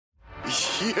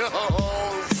Yo,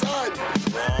 son.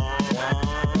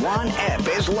 One ep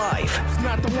is life. It's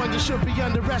not the one you should be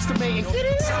underestimating.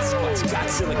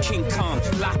 Godzilla, King Kong,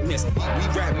 Loch Ness. We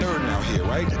rap nerd now here,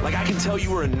 right? Like, I can tell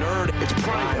you were a nerd. It's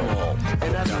primal.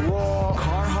 And that's raw,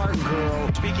 Carhartt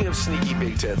girl. Speaking of sneaky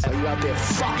big tits, are you out there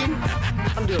fucking?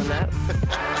 I'm doing that.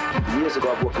 Years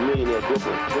ago, I bought Millionaire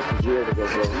Brooklyn. This was years ago,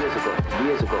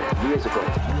 bro. Years ago.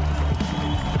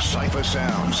 Cypher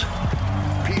Sounds.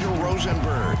 Peter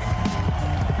Rosenberg.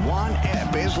 One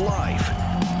ep is life.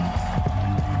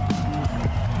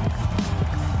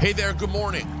 Hey there, good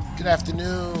morning. Good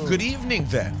afternoon. Good evening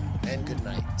then. And good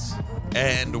night.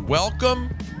 And welcome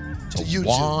To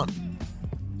YouTube.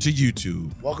 To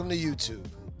YouTube. Welcome to YouTube.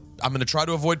 I'm going to try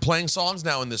to avoid playing songs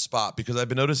now in this spot because I've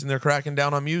been noticing they're cracking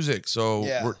down on music. So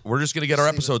Yeah. we're just going to get our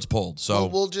episodes pulled. So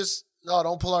We'll just, no,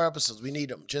 don't pull our episodes. We need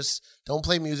them. Just don't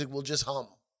play music. We'll just hum.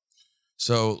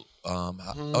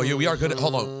 oh yeah, we are good.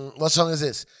 Hold on. What song is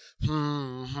this?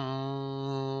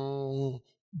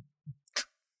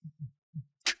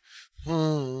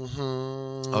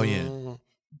 Oh yeah.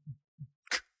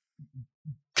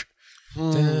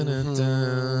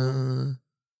 Dun-dun-dun.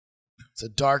 It's a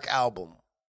dark album.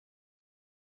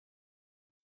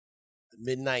 The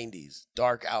mid-90s.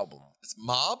 Dark album. It's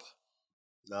Mob?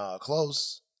 Nah,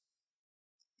 close.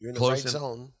 You're in the Close right in-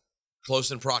 zone.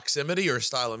 Close in proximity or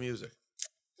style of music?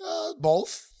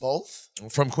 Both.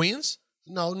 From Queens?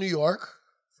 No, New York.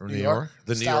 From New York?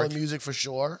 The New Style York? of music for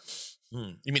sure.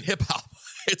 You mean hip hop?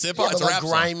 It's hip Yeah, hop. It's but a like rap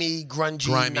song. grimy,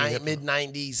 grungy, hip-hop.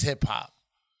 mid-90s hip-hop.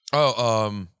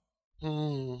 Oh,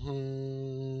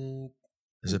 Mm-hmm.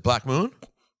 is it Black Moon?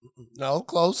 No,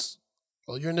 close.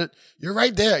 Well, you're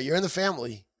right there. You're in the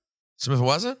family. Smith &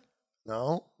 Wesson?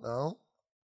 No. Well,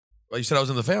 you said I was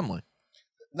in the family.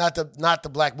 Not the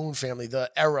Black Moon family,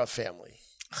 the Era family.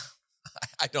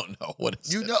 I don't know. What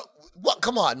is You it? know what?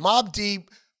 Come on, Mobb Deep,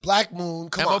 Black Moon.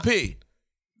 Come MOP. on,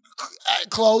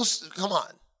 close. Come on.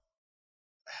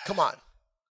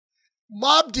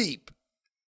 Mobb Deep,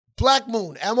 Black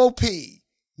Moon, MOP.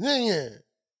 Yeah.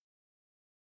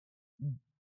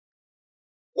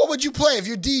 What would you play if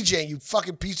you're DJing? You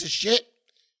fucking piece of shit.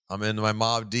 I'm in my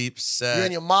Mobb Deep set. You're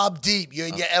in your Mobb Deep. You're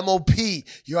in your MOP.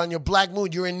 You're on your Black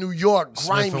Moon. You're in New York. Smith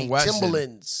Grimy & Wesson.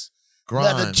 Timberlands, Grime.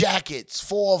 leather jackets,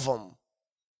 4 of them.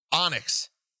 Onyx.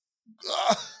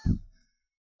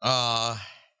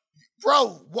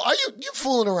 Bro, are you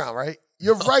fooling around, right?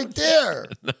 You're right there.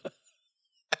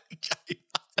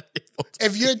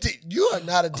 If you are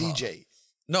not a DJ.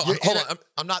 No, You're hold in on.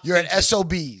 I'm not. You're thinking. at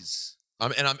SOBs.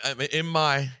 I'm in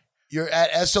my. You're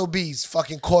at SOBs.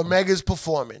 Fucking Cormega's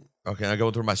performing. Okay, I go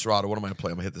through my Serato. What am I gonna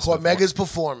play? I'm gonna hit this. Cormega's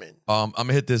performing. I'm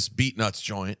gonna hit this Beat Nuts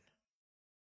joint.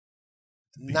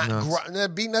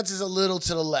 Beat Nuts is a little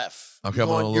to the left. Okay, you're I'm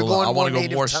going, a little- I more wanna go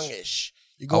native more- tonguish.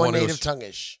 You're I going wanna go native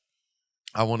tonguish.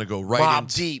 I want to go right Mobb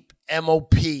into. Deep,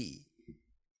 MOP,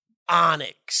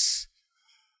 Onyx.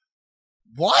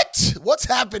 What? What's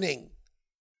happening?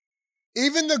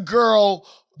 Even the girl,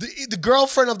 the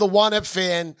girlfriend of the One Up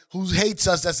fan who hates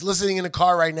us that's listening in the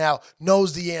car right now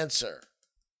knows the answer.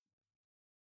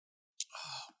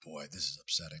 Boy, this is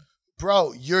upsetting.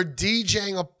 Bro, you're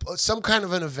DJing some kind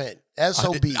of an event.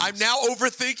 SOBs. I'm now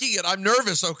overthinking it. I'm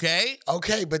nervous. Okay.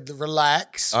 Okay, but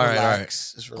relax. All right.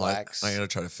 relax. Just relax. I gotta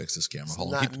try to fix this camera.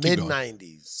 Hold on. Not Keep going.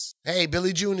 mid-90s. Hey,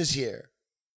 Billy June is here.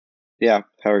 Yeah,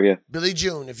 how are you? Billy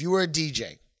June, if you were a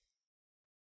DJ,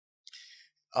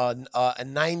 a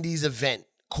 90s event,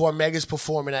 Cormega's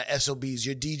performing at SOBs,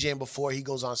 you're DJing before he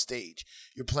goes on stage.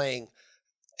 You're playing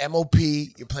MOP,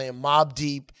 you're playing Mobb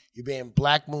Deep, you're playing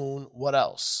Black Moon. What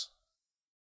else?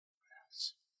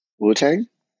 Wu-Tang?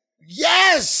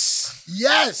 Yes!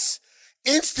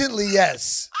 Instantly,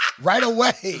 yes. Right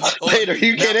away. Wait, are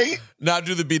you kidding? Now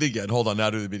do the beat again. Hold on. Now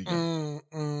do the beat again.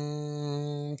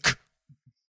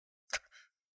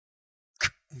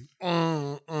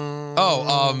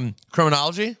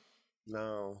 Criminology?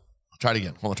 No. Try it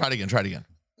again. Hold on. Try it again. Try it again.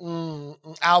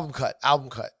 Album cut. Album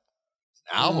cut.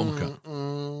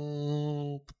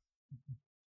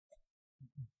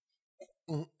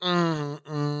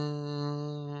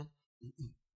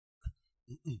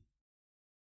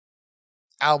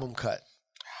 Album cut.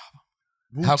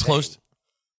 How close?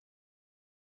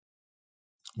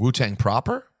 Wu-Tang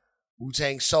proper?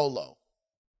 Wu-Tang solo.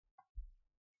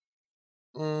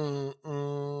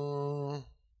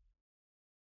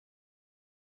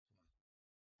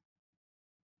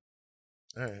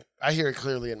 All right. I hear it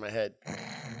clearly in my head.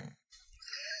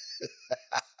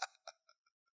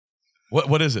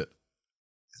 What is it?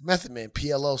 It's Method Man,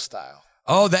 PLO style.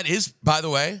 Oh, that is, by the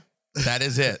way, that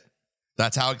is it.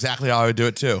 That's how exactly how I would do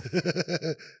it too.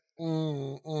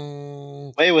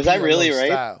 Wait, was I really PLO right?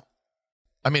 style.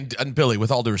 I mean, and Billy,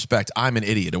 with all due respect, I'm an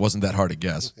idiot. It wasn't that hard to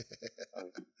guess.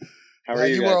 How Yeah, are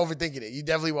you you were guys? overthinking it. You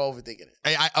definitely were overthinking it.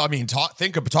 I mean, talk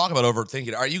about overthinking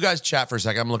it. All right, you guys chat for a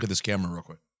second. I'm gonna look at this camera real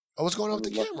quick. Oh, what's going on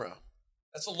with the camera?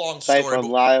 That's a long Aside story. from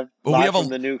live but we have from a-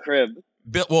 the new crib.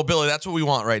 Well, Billy, that's what we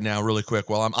want right now, really quick.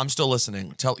 Well, I'm still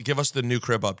listening. Give us the new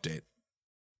crib update.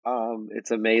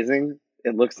 It's amazing.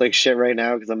 It looks like shit right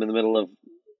now because I'm in the middle of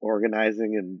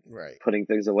organizing and Right. putting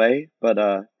things away. But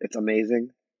it's amazing.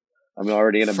 I'm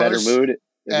already in a better First- mood.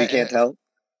 If you can't tell.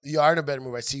 You are in a better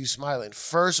mood. I see you smiling.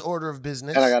 First order of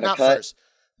business. And I got a not cut. first.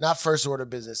 Not first order of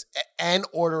business. An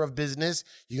order of business.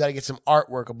 You got to get some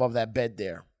artwork above that bed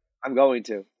there. I'm going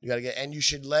to. You got to get, and you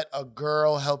should let a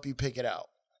girl help you pick it out.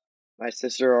 My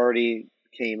sister already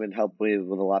came and helped me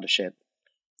with a lot of shit.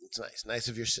 It's nice. Nice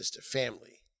of your sister.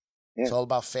 Family. Yeah. It's all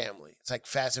about family. It's like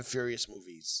Fast and Furious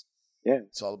movies. Yeah.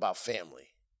 It's all about family.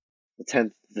 The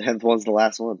 10th one's the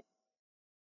last one.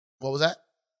 What was that?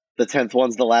 The 10th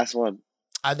one's the last one.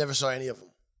 I never saw any of them.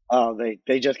 Oh,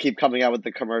 they just keep coming out with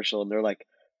the commercial, and they're like,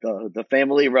 the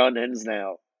family run ends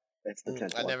now. It's the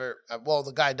 10th I one. never. Well,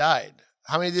 the guy died.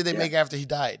 How many did they Yeah. make after he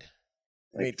died?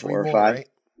 They Like made 3 4 or more, 5. right?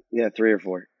 Yeah, 3 or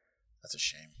 4. That's a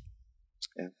shame.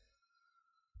 Yeah.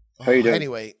 How you doing?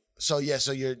 Anyway, so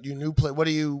your new play. What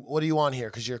are you on here?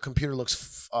 Because your computer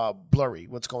looks blurry.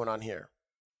 What's going on here?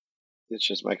 It's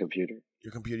just my computer.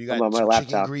 Your computer. You I'm got on my some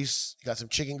chicken laptop. grease. You got some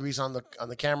chicken grease on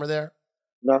the camera there.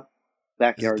 No, Is it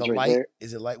backyard's the right light? there.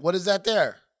 Is it light? What is that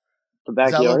there? The Is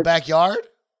that a little backyard. backyard?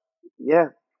 Yeah,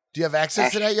 Do you have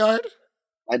access to that yard?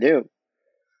 I do.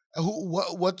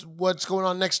 What's going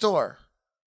on next door?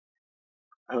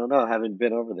 I don't know. I haven't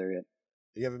been over there yet.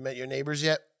 You haven't met your neighbors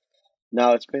yet,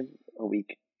 No, it's been a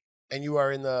week. and you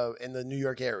are in the New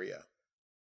York area,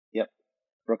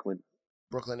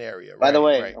 Brooklyn area. By the right,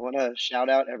 way, right. I want to shout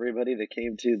out everybody that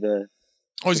came to the.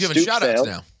 Oh, he's The giving stoop shout outs sale.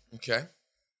 now. Okay.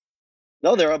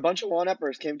 No, there are a bunch of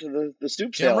one-uppers came to the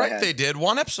stoop Damn sale. I right had. they did.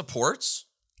 One Up supports.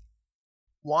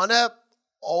 Wanep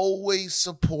always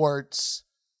supports,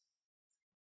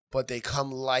 but they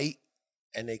come light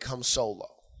and they come solo.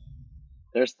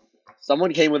 There's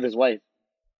someone came with his wife.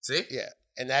 See? Yeah,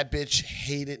 and that bitch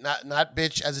hated not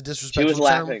bitch as a She disrespectful was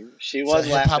term. laughing. She It's was a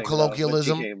laughing. hip-hop though, when she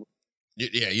colloquialism. came.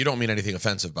 Yeah, you don't mean anything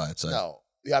offensive by it. So. No,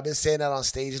 yeah, I've been saying that on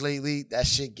stage lately. That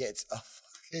shit gets a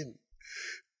fucking.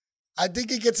 I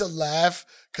think it gets a laugh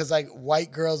because like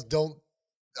white girls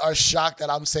are shocked that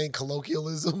I'm saying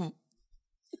colloquialism.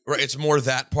 Right, it's more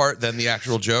that part than the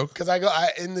actual joke. Because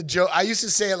in the joke, I used to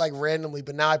say it like randomly,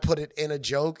 but now I put it in a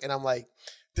joke, and I'm like,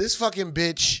 this fucking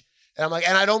bitch, and I'm like,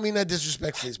 and I don't mean that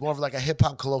disrespectfully. It's more of like a hip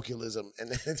hop colloquialism. And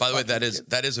By the way, that is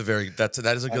a good That's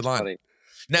line. funny.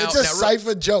 Now, it's a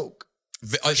cipher joke.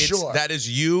 sure. That is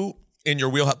you in your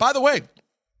wheelhouse. By the way,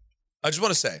 I just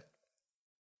want to say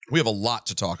we have a lot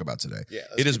to talk about today. Yeah,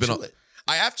 it has been.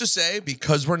 I have to say,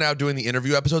 because we're now doing the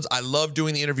interview episodes, I love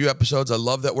doing the interview episodes. I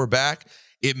love that we're back.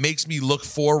 It makes me look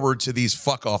forward to these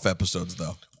fuck off episodes,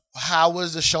 though. How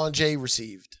was the Sean J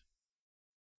received?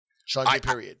 Sean J.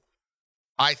 Period.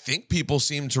 I think people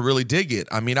seem to really dig it.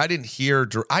 I mean, I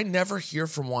never hear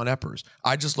from Juan Eppers.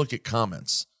 I just look at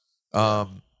comments.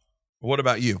 What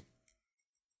about you?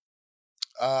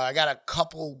 I got a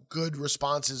couple good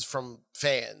responses from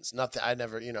fans. Nothing. I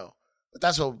never. But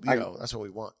that's what that's what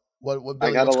we want. What I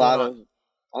Billy, got a what's lot going of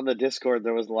on the Discord.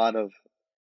 There was a lot of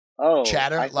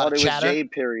chatter. I A lot thought of it chatter? was J.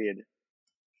 Period.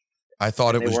 I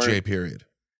thought it They was weren't- J. Period.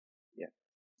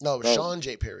 No, Oh. Sean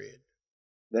J. Period.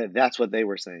 That's what they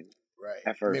were saying. Right.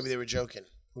 At first. Maybe they were joking.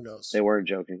 Who knows? They weren't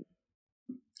joking.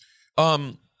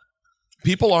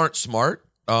 People aren't smart.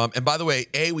 And by the way,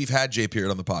 A, we've had J. Period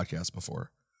on the podcast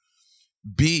before.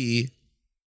 B,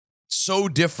 so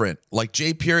different. Like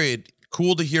J. Period,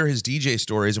 cool to hear his DJ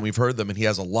stories, and we've heard them, and he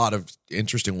has a lot of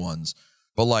interesting ones.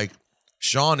 But like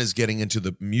Sean is getting into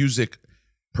the music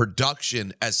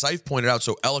production, as Syph pointed out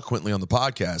so eloquently on the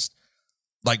podcast,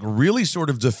 like really sort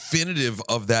of definitive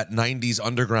of that 90s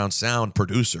underground sound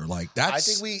producer. Like that's I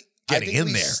think we getting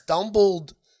in there.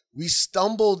 We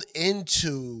stumbled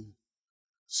into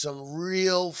some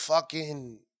real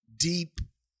fucking deep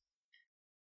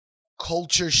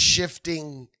culture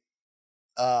shifting.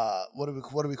 What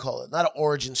do we call it? Not an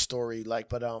origin story, like,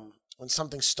 but when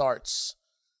something starts.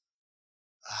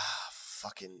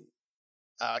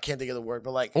 I can't think of the word,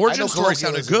 but like Origin I know story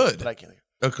sounded colloquialism, good. but I can't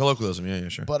think. Colloquialism, yeah,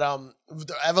 sure. But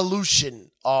the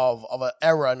evolution of an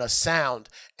era and a sound,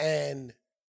 and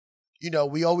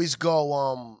we always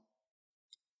go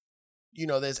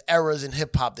there's eras in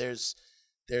hip hop. There's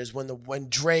when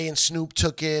Dre and Snoop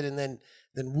took it, and then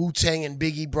Wu-Tang and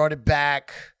Biggie brought it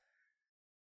back.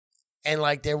 And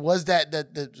like there was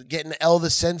the getting El the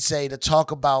Sensei to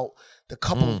talk about the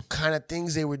couple kind of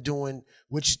things they were doing,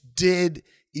 which did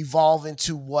evolve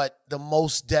into what the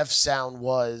Mos Def sound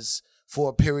was for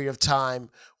a period of time,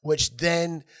 which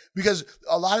then, because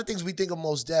a lot of things we think of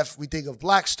Mos Def, we think of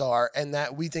Black Star, and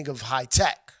that we think of High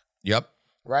Tech. Yep.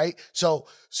 Right? So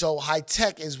High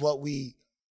Tech is what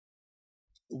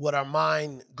our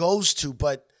mind goes to,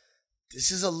 but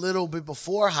this is a little bit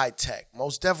before High Tech.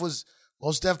 Mos Def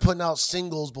putting out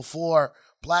singles before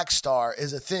Black Star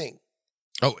is a thing.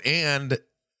 Oh, and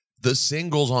the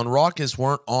singles on Rawkus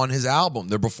weren't on his album.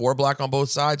 They're before Black on Both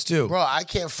Sides too. Bro, I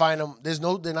can't find them.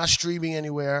 They're not streaming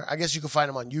anywhere. I guess you can find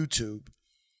them on YouTube.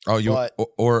 Oh,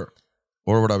 or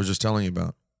what I was just telling you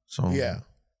about. So yeah.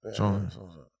 So,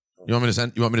 you want me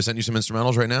to send you some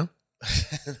instrumentals right now?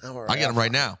 I'll get them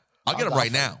right now. I'll get them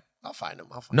right now. I'll find them.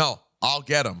 No, I'll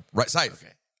get them. Right, Syph.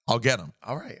 Okay. I'll get them.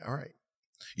 All right.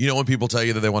 You know when people tell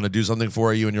you that they want to do something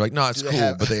for you and you're like, no, it's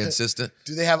cool, but they insist it.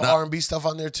 Do they have R&B stuff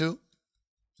on there too?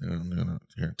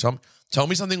 Here, tell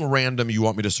me something random you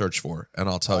want me to search for, and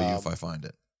I'll tell you if I find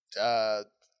it.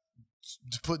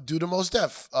 Do the Mos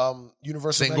Def,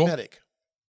 Universal Single? Magnetic.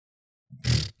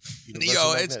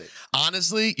 Yo, it's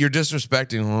honestly, you're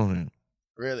disrespecting.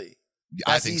 Really?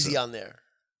 I That's think easy so. on there.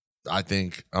 I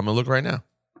think I'm gonna look right now.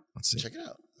 Let's see. Check it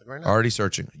out. Look right now. Already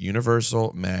searching.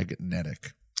 Universal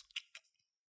Magnetic.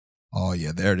 Oh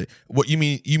yeah, there it is. What you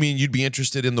mean? You mean you'd be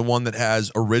interested in the one that has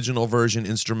original version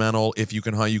instrumental? If you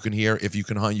can hunt, you can hear. If you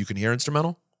can hunt, you can hear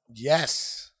instrumental.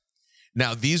 Yes.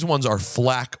 Now these ones are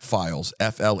FLAC files.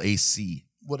 FLAC.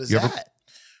 What is that?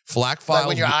 FLAC files. Like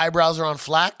when your eyebrows are on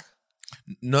flack?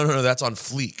 No. That's on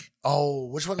Fleek. Oh,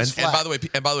 which one is flack? And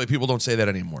by the way, people don't say that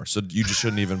anymore. So you just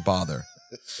shouldn't even bother.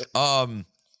 FLAC.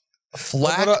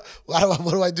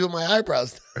 What do I do with my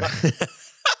eyebrows?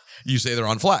 You say they're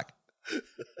on FLAC.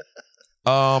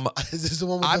 Is this the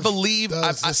one with I believe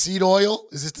the seed oil?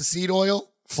 Is this the seed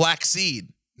oil?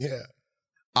 Flaxseed. Yeah.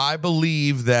 I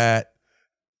believe that.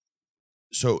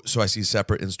 So I see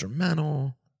separate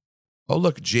instrumental. Oh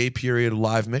look, J period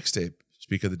live mixtape.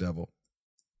 Speak of the devil.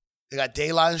 They got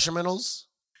De La instrumentals.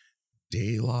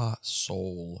 De La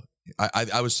Soul.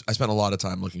 I spent a lot of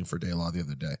time looking for De La the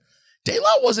other day. De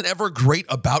La wasn't ever great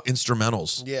about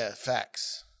instrumentals. Yeah,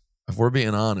 facts. If we're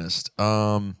being honest.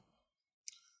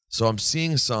 So I'm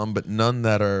seeing some, but none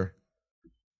that are.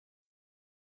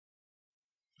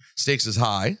 Stakes is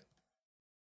high.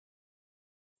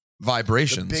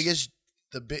 Vibrations.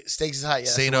 Stakes is high. Yeah,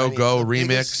 Say No Go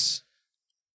remix.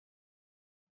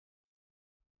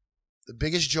 The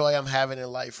biggest joy I'm having in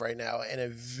life right now, in a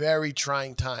very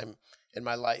trying time in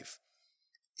my life,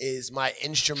 is my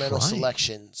instrumental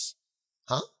selections.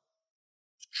 Huh?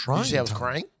 Trying. Did you say I was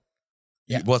crying?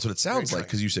 Yeah. Well, that's what it sounds like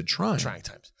because you said trying. Trying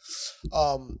times.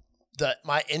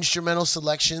 My instrumental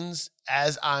selections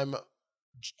as I'm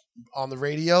on the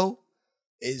radio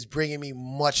is bringing me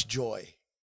much joy.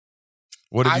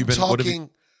 What have you been? What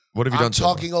have you done? I'm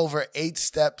talking over 8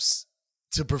 Steps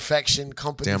to Perfection.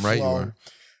 Company Damn right Flow, you are.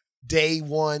 Day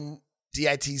One,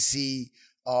 DITC,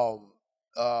 Calm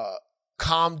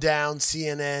Down,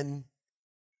 CNN,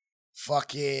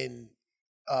 fucking,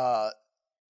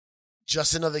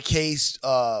 Just Another Case,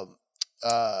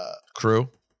 Crew,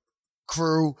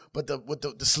 but with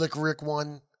the Slick Rick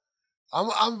one.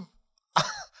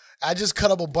 I just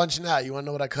cut up a bunch now. You want to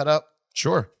know what I cut up?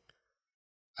 Sure.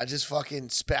 I just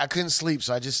fucking I couldn't sleep,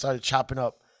 so I just started chopping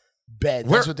up beds.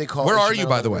 Where- That's what they call. where are you,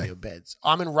 by instrumental the way? radio beds.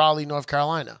 I'm in Raleigh, North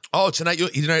Carolina. Oh, tonight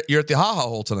you're at the Ha Ha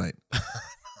Hole tonight.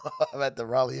 I'm at the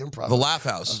Raleigh Improv. The Laugh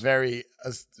a House. very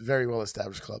well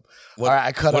established club. What, All right,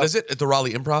 I cut up. What is it? At the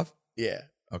Raleigh Improv? Yeah.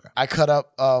 Okay. I cut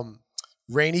up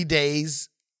Rainy Days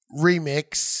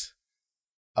remix.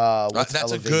 That's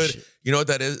Elevation? a good. You know what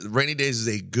that is? Rainy Days is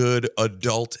a good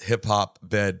adult hip hop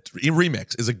bed.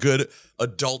 Remix is a good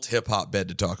adult hip hop bed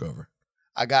to talk over.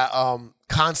 I got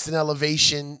Constant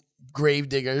Elevation,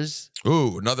 Gravediggers.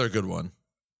 Ooh, another good one.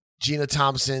 Gina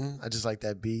Thompson. I just like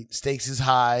that beat. Stakes is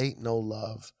High, No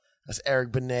Love. That's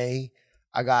Eric Benet.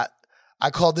 I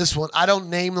call this one, I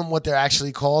don't name them what they're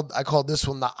actually called. I call this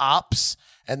one The Ops,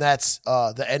 and that's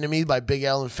The Enemy by Big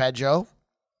L and Fat Joe.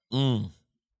 The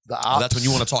Ops. That's when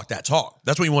you want to talk that talk.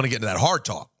 That's when you want to get into that hard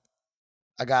talk.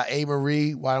 I got A.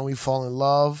 Marie, Why Don't We Fall in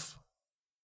Love?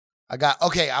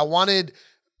 I wanted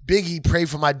Biggie, Pray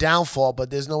for My Downfall,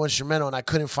 but there's no instrumental, and I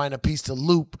couldn't find a piece to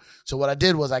loop. So what I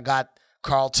did was I got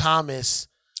Carl Thomas.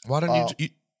 Why don't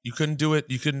you couldn't do it?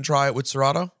 You couldn't try it with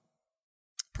Serato?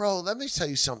 Bro, let me tell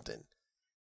you something.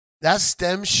 That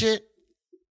stem shit.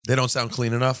 They don't sound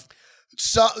clean enough.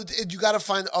 So you got to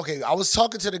find. Okay, I was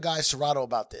talking to the guy Serato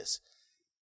about this.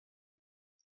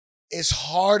 it's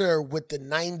harder with the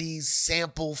 90s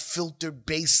sample filtered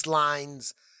bass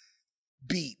lines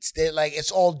beats. They're like,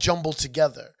 it's all jumbled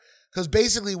together. Because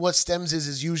basically what stems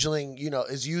is using,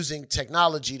 is using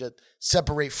technology to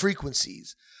separate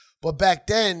frequencies. But back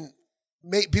then,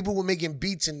 people were making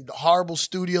beats in horrible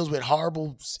studios with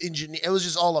horrible engineering. It was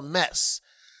just all a mess.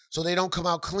 So they don't come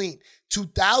out clean.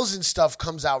 2000 stuff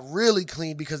comes out really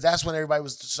clean because that's when everybody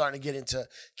was starting to get into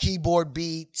keyboard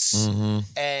beats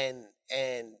and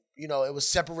it was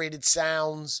separated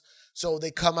sounds. So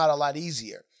they come out a lot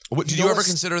easier. Did you ever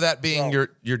consider that being your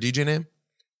DJ name?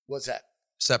 What's that?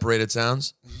 Separated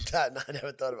Sounds? No, I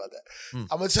never thought about that.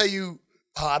 I'm going to tell you,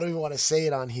 I don't even want to say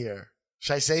it on here.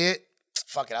 Should I say it?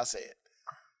 Fuck it, I'll say it.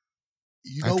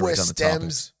 You know where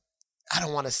Stems, I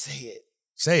don't want to say it.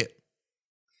 Say it.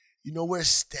 You know where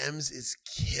Stems is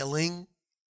killing?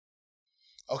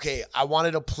 Okay, I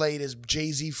wanted to play this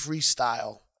Jay-Z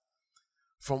freestyle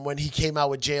from when he came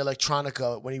out with Jay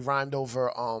Electronica when he rhymed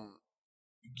over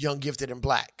Young, Gifted, and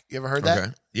Black. You ever heard that?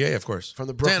 Okay. Yeah, of course. From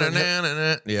the Brooklyn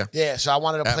Yeah. Yeah, so I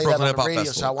wanted to play that on the radio,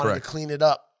 so I wanted to clean it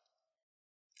up.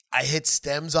 I hit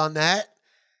Stems on that.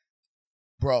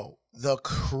 Bro, the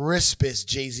crispest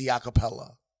Jay-Z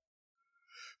acapella.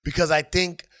 Because I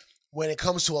think when it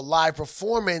comes to a live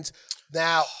performance,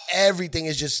 now everything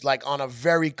is just like on a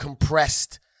very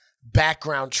compressed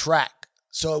background track.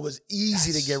 So it was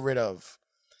easy to get rid of.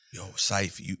 Yo,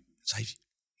 Syph, you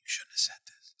shouldn't have said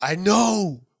this. I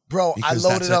know. Bro, because I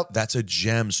loaded up. That's a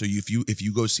gem. So if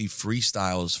you go see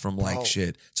freestyles from like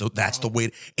shit, so that's the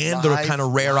way. And they're kind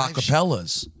of rare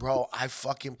acapellas. Bro, I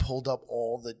fucking pulled up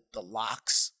all the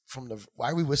locks from the.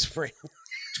 Why are we whispering?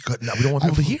 No, we don't want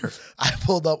people to hear. I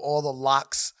pulled up all the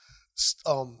locks,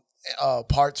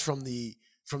 parts from the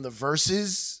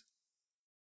verses,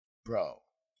 bro.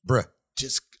 Bruh,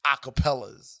 just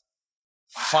acapellas,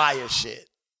 fire shit.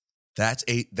 That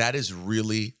is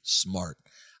really smart.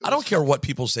 I don't care what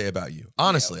people say about you.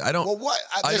 Honestly, I don't. Well, what?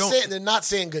 They're not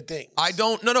saying good things. I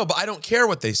don't. No, but I don't care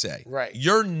what they say. Right.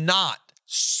 You're not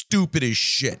stupid as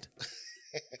shit.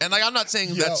 And like, I'm not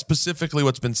saying that's specifically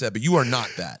what's been said, but you are not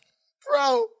that.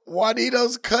 Bro,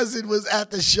 Juanito's cousin was at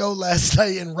the show last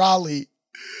night in Raleigh.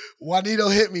 Juanito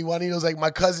hit me. Juanito's like, my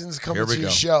cousin's coming to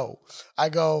your show. I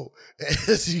go,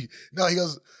 he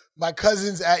goes, my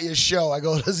cousin's at your show. I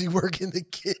go, does he work in the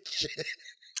kitchen?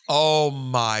 Oh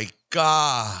my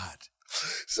God.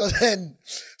 So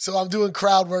I'm doing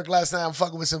crowd work last night. I'm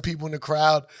fucking with some people in the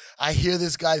crowd. I hear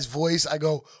this guy's voice. I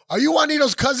go, are you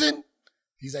Juanito's cousin?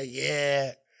 He's like,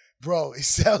 yeah. Bro, he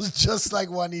sounds just like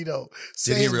Juanito.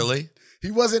 Did he really?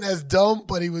 He wasn't as dumb,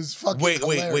 but he was fucking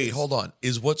hilarious. Wait, hold on.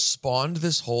 Is what spawned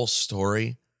this whole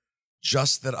story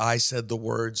just that I said the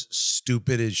words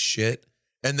stupid as shit?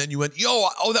 And then you went,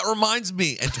 that reminds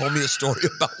me, and told me a story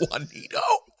about Juanito?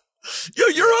 Yo,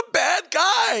 you're a bad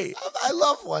guy. I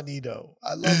love Juanito.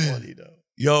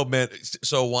 Yo, man.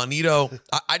 So Juanito,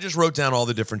 I just wrote down all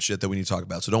the different shit that we need to talk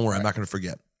about. So don't worry, I'm not going to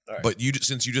forget. Right. But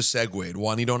since you just segued,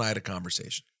 Juanito and I had a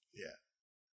conversation. Yeah.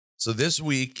 So this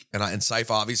week, and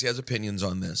Syph obviously has opinions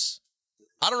on this.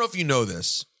 I don't know if you know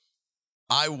this.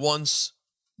 I once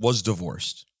was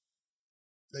divorced.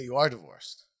 No, you are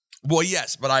divorced. Well,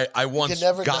 yes, but I once you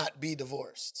can never not be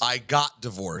divorced. I got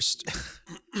divorced.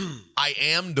 I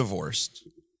am divorced.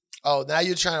 Oh, now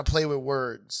you're trying to play with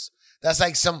words. That's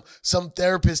like some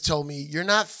therapist told me, you're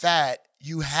not fat,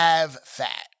 you have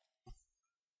fat.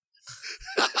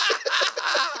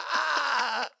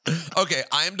 Okay,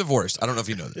 I am divorced. I don't know if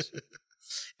you know this.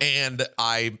 And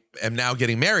I am now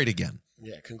getting married again.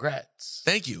 Yeah, congrats.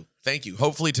 Thank you.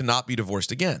 Hopefully to not be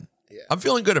divorced again. Yeah. I'm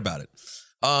feeling good about it.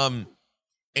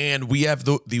 And we have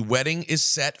the wedding is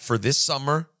set for this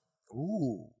summer.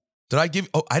 Ooh. I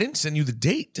didn't send you the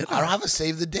date, did I? I don't have a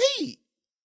save the date.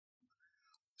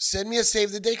 Send me a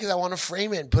save the date because I want to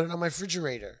frame it and put it on my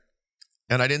refrigerator.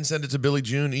 And I didn't send it to Billie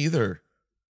June either.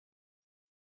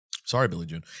 Sorry, Billie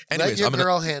June. Anyways, let your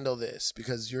girl handle this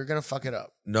because you're going to fuck it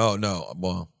up. No.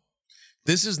 Well,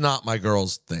 this is not my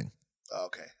girl's thing.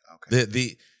 Okay.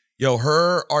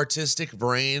 Her artistic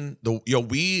brain,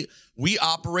 we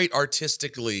operate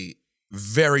artistically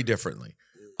very differently.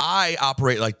 I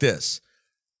operate like this.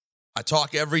 I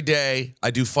talk every day.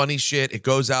 I do funny shit. It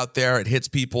goes out there. It hits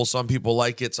people. Some people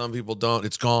like it. Some people don't.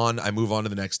 It's gone. I move on to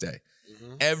the next day.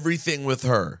 Mm-hmm. Everything with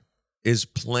her is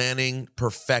planning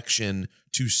perfection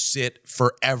to sit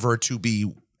forever to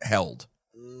be held.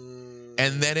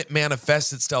 And then it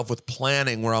manifests itself with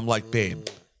planning where I'm like, babe,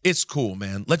 it's cool,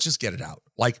 man. Let's just get it out.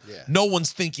 Like, no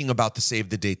one's thinking about the save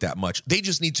the date that much. They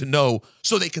just need to know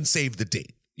so they can save the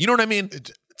date. You know what I mean?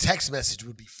 Text message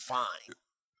would be fine.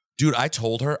 Dude, I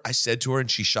told her, I said to her,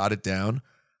 and she shot it down.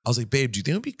 I was like, babe, do you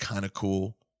think it would be kind of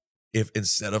cool if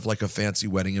instead of like a fancy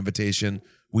wedding invitation,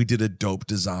 we did a dope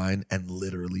design and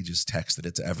literally just texted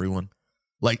it to everyone?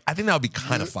 Like, I think that would be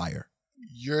kind of fire.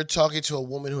 You're talking to a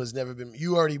woman who has never been.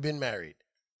 You already been married.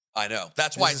 I know.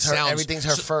 That's why it This is her- sounds. everything's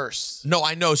her first. No,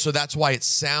 I know. So that's why it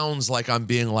sounds like I'm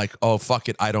being like, oh, fuck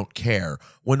it, I don't care.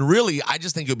 When really, I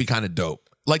just think it would be kind of dope.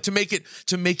 Like to make it,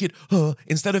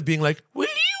 instead of being like, will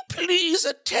you please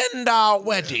attend our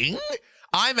wedding?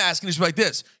 I'm asking you like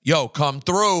this, yo, come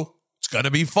through. It's going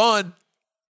to be fun.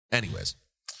 Anyways,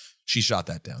 she shot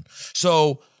that down.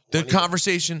 So the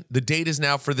conversation, the date is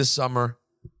now for this summer.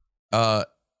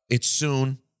 It's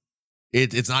soon.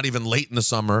 It's not even late in the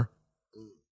summer.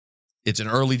 It's in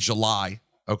early July.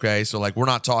 Okay. So like, we're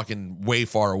not talking way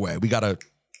far away. We gotta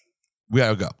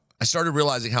go. I started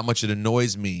realizing how much it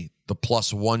annoys me, the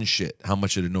 +1 shit, how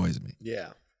much it annoys me. Yeah.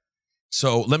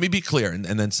 So let me be clear. And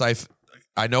then Saif,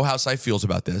 I know how Saif feels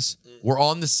about this. We're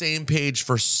on the same page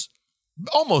for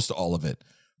almost all of it.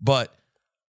 But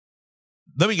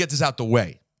let me get this out the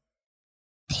way.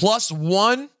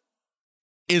 +1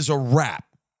 is a wrap.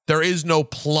 There is no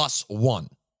 +1.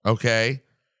 Okay?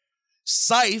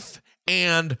 Saif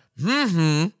and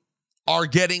are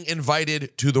getting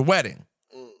invited to the wedding.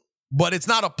 But it's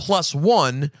not a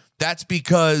 +1. That's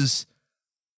because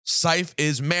Saif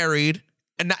is married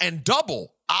and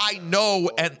double. I know.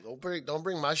 And Don't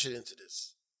bring my shit into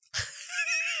this.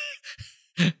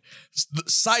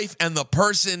 Saif and the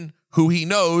person who he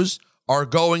knows I'm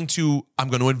going to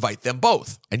invite them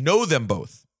both. I know them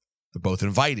both. They're both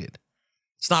invited.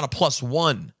 It's not a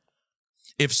 +1.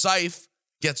 If Saif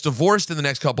gets divorced in the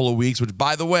next couple of weeks, which,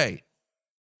 by the way,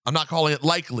 I'm not calling it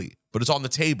likely, but it's on the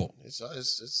table.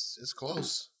 It's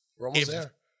close. We're almost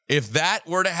there. If that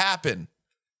were to happen,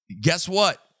 guess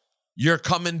what? You're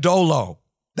coming dolo.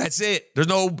 That's it. There's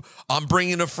no, I'm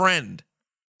bringing a friend.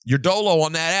 You're dolo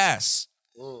on that ass.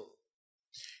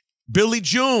 Billy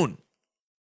June,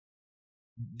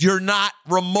 you're not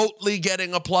remotely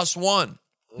getting a +1.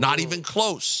 Not even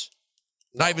close.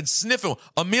 Not even sniffing.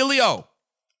 Emilio,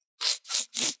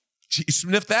 you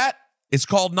sniff that? It's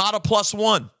called not a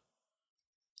 +1.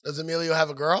 Does Emilio have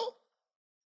a girl?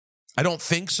 I don't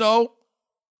think so.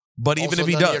 But even Also if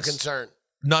he none does, of your concern.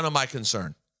 None of my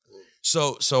concern.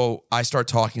 So I start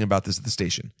talking about this at the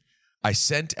station. I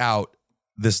sent out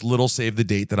this little save the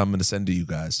date that I'm going to send to you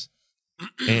guys.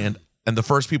 And the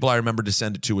first people I remember to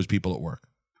send it to was people at work.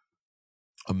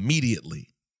 Immediately,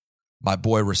 my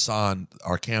boy Rasan,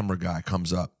 our camera guy,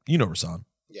 comes up. You know Rasan.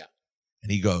 Yeah.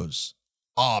 And he goes,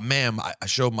 oh, man, I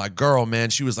showed my girl, man.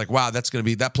 She was like, wow,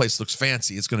 that place looks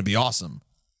fancy. It's going to be awesome.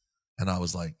 And I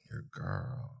was like, your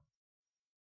girl.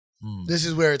 This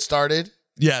is where it started.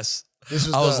 Yes. This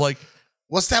was I was like,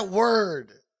 what's that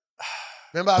word?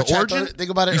 Remember I tried to think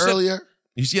about it earlier?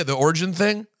 You see the origin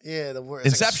thing? Yeah, the word.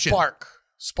 Inception. Like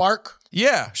spark.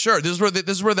 Yeah, sure. This is where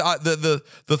the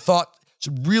thought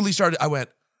really started. I went,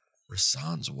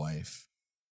 Rasan's wife.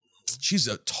 She's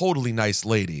a totally nice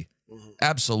lady.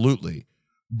 Absolutely.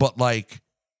 But like,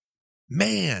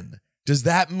 man, does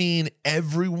that mean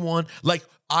everyone, like,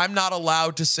 I'm not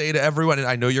allowed to say to everyone, and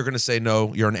I know you're going to say,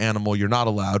 no, you're an animal, you're not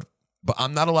allowed, but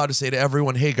I'm not allowed to say to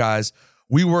everyone, hey guys,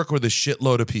 we work with a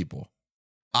shitload of people.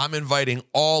 I'm inviting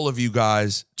all of you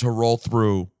guys to roll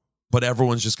through, but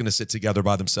everyone's just going to sit together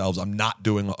by themselves. I'm not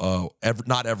doing,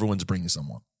 not everyone's bringing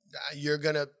someone. You're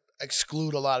going to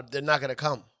exclude a lot of, they're not going to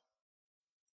come.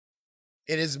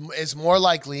 It's more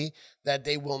likely that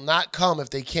they will not come if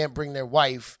they can't bring their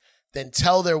wife than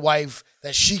tell their wife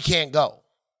that she can't go.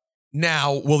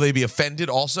 Now, will they be offended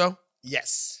also?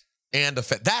 Yes. And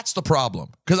that's the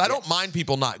problem. Because I don't mind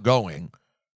people not going,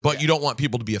 but you don't want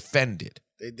people to be offended.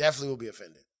 They definitely will be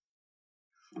offended.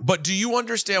 But do you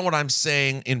understand what I'm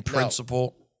saying in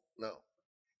principle? No.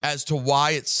 As to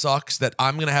why it sucks that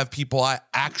I'm going to have people I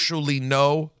actually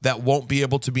know that won't be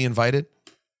able to be invited?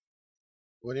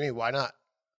 What do you mean? Why not?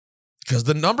 Because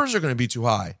the numbers are going to be too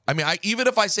high. I mean, even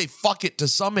if I say fuck it to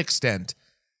some extent,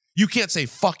 you can't say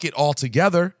fuck it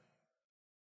altogether.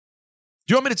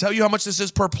 Do you want me to tell you how much this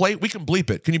is per plate? We can bleep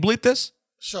it. Can you bleep this?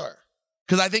 Sure.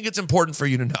 Because I think it's important for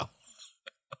you to know.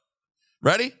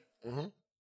 Ready? Mm-hmm.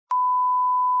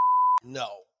 No.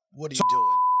 What are you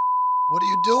doing? What are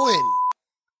you doing?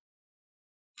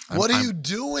 What are you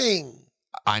doing?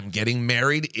 I'm getting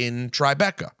married in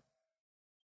Tribeca.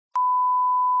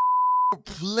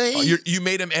 Play. Oh, you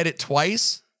made him edit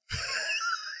twice?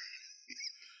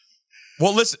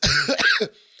 Well, listen.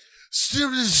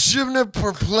 $7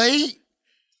 per plate?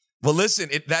 Well, listen,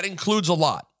 that includes a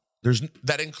lot. There's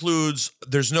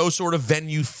no sort of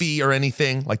venue fee or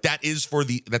anything. Like that's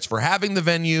for having the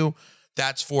venue.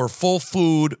 That's for full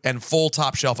food and full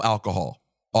top shelf alcohol,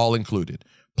 all included.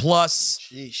 Plus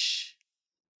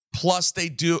they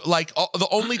do like the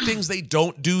only things they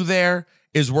don't do there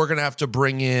is we're gonna have to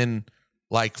bring in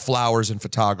like flowers and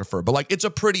photographer, but like it's a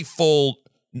pretty full,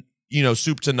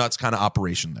 soup to nuts kind of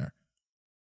operation there.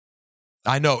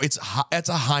 I know it's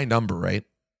a high number, right?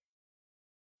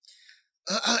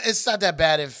 It's not that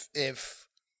bad if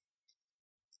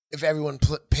everyone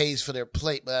pays for their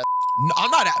plate, but No,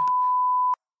 I'm not.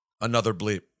 Another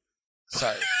bleep.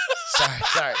 sorry.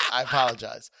 I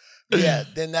apologize. Yeah,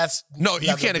 then that's No,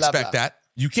 you can't expect that.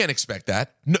 You can't expect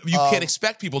that. No, you can't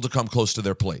expect people to come close to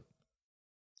their plate.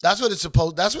 That's what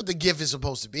the gift is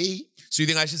supposed to be. So you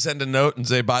think I should send a note and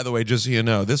say, by the way, just so you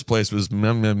know, this place was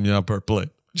per plate.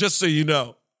 Just so you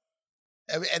know.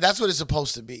 And that's what it's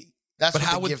supposed to be. That's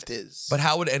what the gift is. But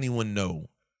how would anyone know?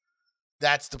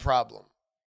 That's the problem.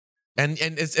 And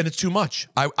it's too much.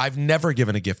 I've never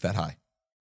given a gift that high.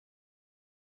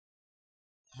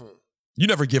 You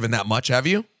never given that much, have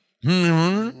you?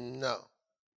 Mm-hmm. No.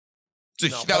 So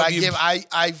But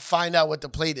I find out what the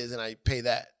plate is and I pay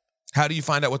that. How do you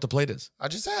find out what the plate is? I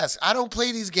just ask. I don't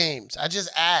play these games. I just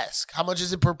ask. How much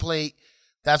is it per plate?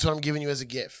 That's what I'm giving you as a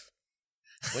gift.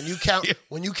 When you count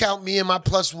when you count me and my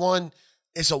plus one,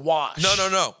 it's a wash.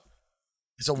 No.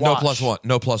 It's a wash.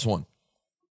 No plus one.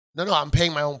 No, I'm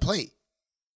paying my own plate.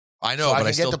 I know, so but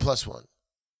I can get the plus one.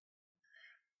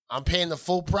 I'm paying the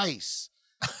full price.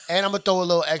 And I'm gonna throw a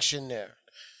little extra in there.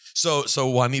 So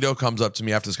Juanito comes up to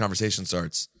me after this conversation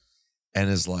starts and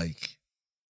is like,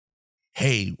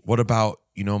 hey, what about,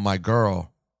 my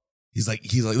girl? He's like,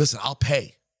 listen, I'll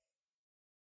pay.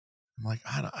 I'm like,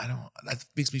 I don't, that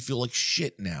makes me feel like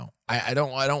shit now. I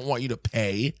don't want you to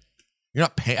pay. You're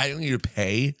not paying. I don't need you to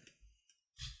pay.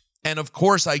 And of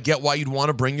course I get why you'd want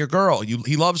to bring your girl.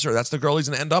 He loves her. That's the girl he's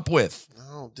going to end up with.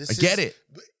 No, I get it.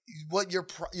 What you're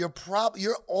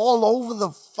all over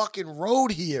the fucking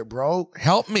road here, bro.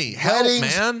 Help me.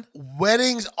 Man.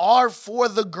 Weddings are for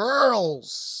the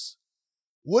girls.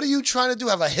 What are you trying to do?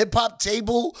 Have a hip hop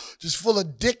table just full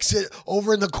of dicks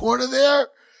over in the corner there?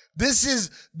 This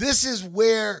is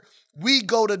where we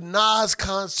go to Nas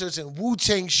concerts and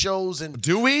Wu-Tang shows and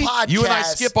do we? Podcasts. You and I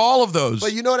skip all of those.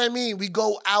 But you know what I mean? We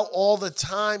go out all the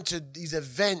time to these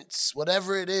events,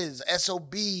 whatever it is,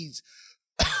 SOBs,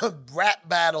 rap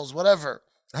battles, whatever.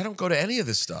 I don't go to any of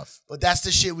this stuff. But that's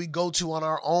the shit we go to on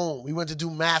our own. We went to do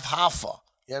Math Hoffa.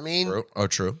 You know what I mean? True. Oh,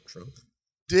 true.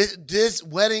 This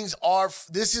weddings are.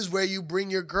 This is where you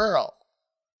bring your girl.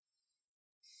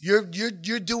 You're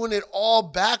doing it all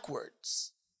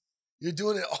backwards. You're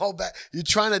doing it all back. You're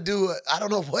trying to do it. I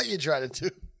don't know what you're trying to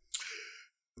do.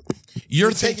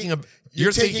 You're thinking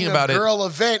about a girl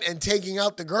event and taking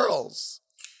out the girls.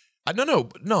 No,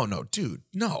 dude,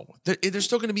 no. There's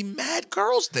still going to be mad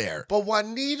girls there. But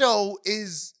Juanito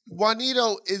is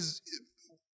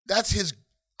that's his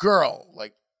girl,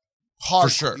 like hard.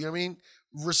 For sure. You know what I mean?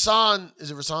 Rasan, is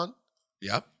it Rasan?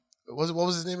 Yep. What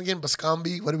was his name again?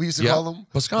 Bascombi? What did we used to call him?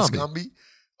 Bascombi.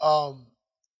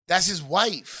 That's his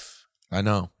wife. I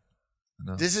know.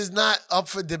 This is not up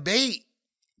for debate.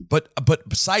 But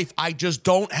Saif, I just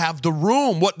don't have the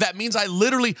room. What that means,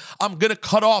 I'm gonna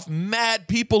cut off mad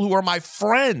people who are my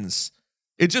friends.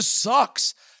 It just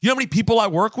sucks. You know how many people I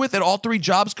work with at all three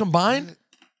jobs combined?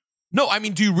 No, I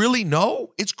mean, do you really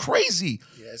know? It's crazy.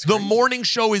 Yeah, it's crazy. The morning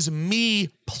show is me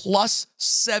plus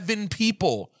 7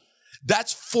 people.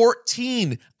 That's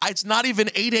 14. It's not even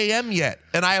 8 a.m. yet.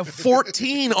 And I have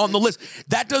 14 on the list.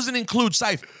 That doesn't include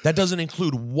Saif. That doesn't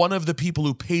include one of the people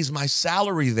who pays my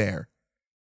salary there.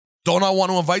 Don't I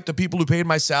want to invite the people who paid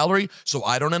my salary so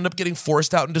I don't end up getting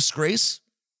forced out in disgrace?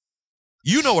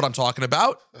 You know what I'm talking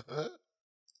about.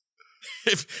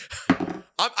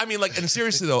 And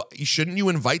seriously though, shouldn't you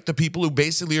invite the people who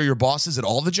basically are your bosses at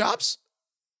all the jobs?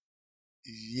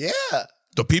 Yeah.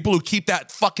 The people who keep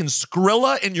that fucking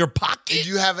Skrilla in your pocket?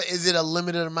 Is it a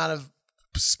limited amount of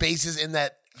spaces in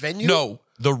that venue? No,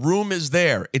 the room is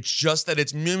there. It's just that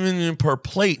it's per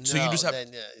plate. No, so you just have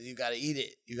you gotta eat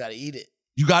it. You gotta eat it.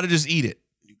 You gotta just eat it.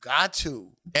 You got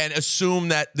to. And assume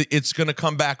that it's gonna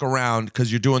come back around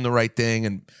because you're doing the right thing.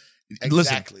 And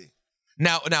exactly.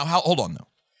 Listen, now hold on though.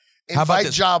 How about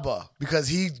Jabba, because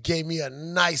he gave me a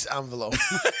nice envelope.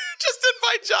 Just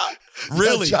invite Jabba.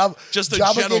 Really? Just a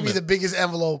Jabba gentleman. gave me the biggest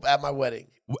envelope at my wedding.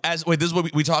 This is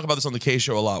what we talk about this on the K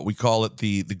show a lot. We call it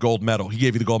the gold medal. He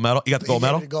gave you the gold medal? You got the gold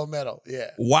medal? The gold medal, yeah.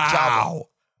 Wow.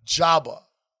 Jabba.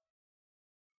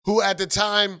 Who at the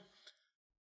time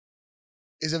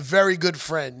is a very good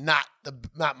friend, not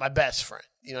my best friend.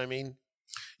 You know what I mean?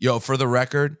 Yo, for the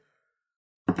record,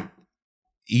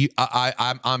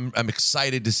 I'm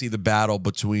excited to see the battle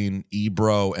between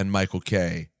Ebro and Michael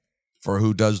K for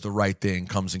who does the right thing,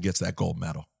 comes and gets that gold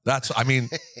medal.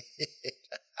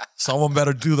 Someone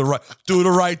better do the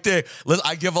right thing. Listen,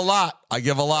 I give a lot. I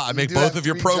make both of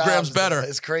your programs better.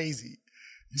 It's crazy.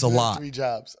 It's a lot. 3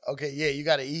 jobs. Okay, yeah, you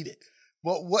got to eat it.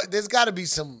 Well, there's got to be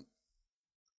some.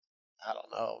 I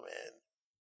don't know, man.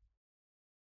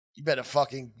 You better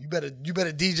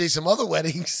DJ some other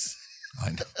weddings.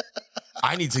 I know.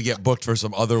 I need to get booked for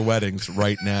some other weddings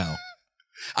right now.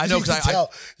 I know because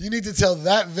you need to tell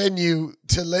that venue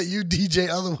to let you DJ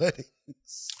other weddings.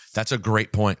 That's a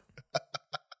great point.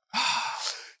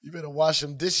 You better wash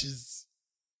some dishes.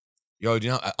 Yo,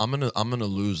 I'm gonna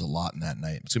lose a lot in that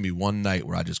night. It's gonna be one night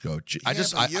where I just go.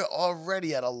 You're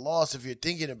already at a loss if you're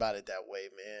thinking about it that way,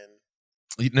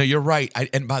 man. No, you're right.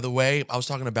 And by the way, I was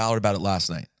talking to Ballard about it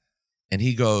last night, and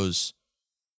he goes.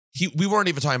 We weren't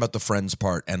even talking about the friends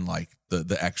part and like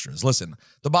the extras. Listen,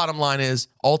 the bottom line is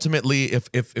ultimately if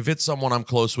it's someone I'm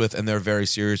close with and they're very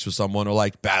serious with someone, or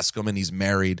like Bascom and he's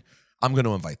married, I'm going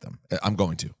to invite them. I'm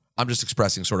going to. I'm just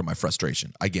expressing sort of my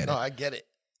frustration. I get it. No, I get it.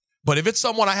 But if it's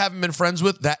someone I haven't been friends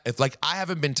with, if like I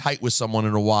haven't been tight with someone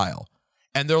in a while,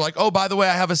 and they're like, oh, by the way,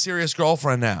 I have a serious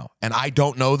girlfriend now, and I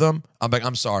don't know them, I'm like,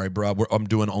 I'm sorry, bro. I'm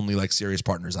doing only like serious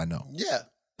partners I know. Yeah.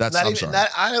 I'm sorry.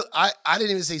 I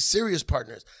didn't even say serious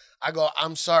partners. I go,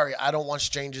 I'm sorry, I don't want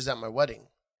strangers at my wedding.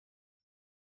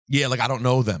 Yeah, like I don't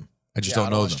know them. I just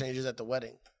don't know them. Strangers at the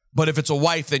wedding. But if it's a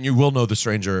wife, then you will know the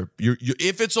stranger.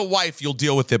 If it's a wife, you'll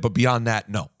deal with it. But beyond that,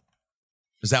 no.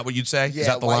 Is that what you'd say? Yeah, is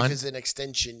that the wife line? is an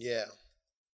extension, yeah.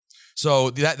 So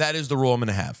that is the rule I'm going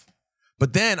to have.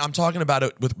 But then I'm talking about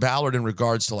it with Ballard in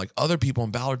regards to like other people.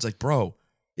 And Ballard's like, bro,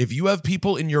 if you have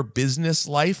people in your business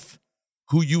life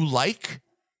who you like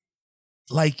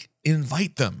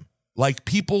invite them. Like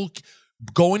people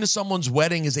going to someone's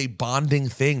wedding is a bonding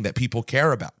thing that people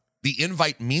care about. The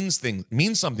invite means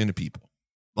something to people.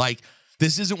 Like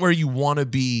this isn't where you want to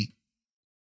be,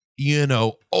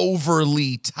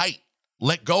 overly tight.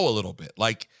 Let go a little bit.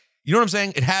 Like, you know what I'm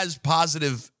saying? It has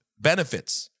positive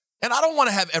benefits. And I don't want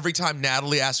to have every time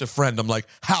Natalie asks a friend, I'm like,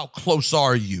 how close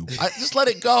are you? Just let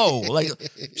it go. Like,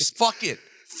 just fuck it.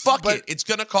 Fuck it. It's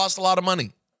going to cost a lot of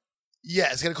money. Yeah,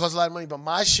 it's going to cost a lot of money, but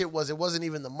my shit it wasn't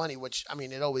even the money, which, I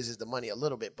mean, it always is the money a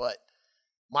little bit, but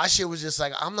my shit was just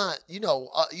like, I'm not, you know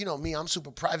me, I'm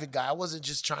super private guy. I wasn't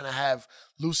just trying to have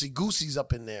loosey-gooseys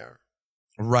up in there.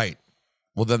 Right.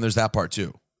 Well, then there's that part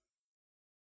too.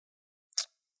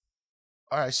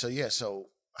 All right, so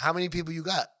how many people you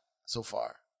got so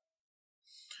far?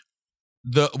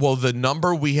 The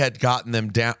number we had gotten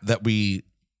them down that they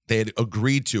had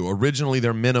agreed to, originally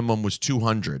their minimum was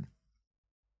 200.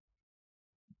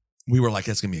 We were like,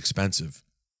 that's going to be expensive.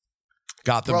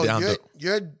 Got them down to...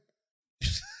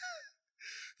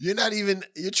 You're not even...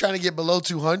 You're trying to get below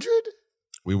 200?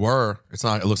 We were. It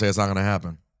looks like it's not going to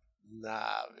happen. Nah,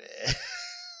 man.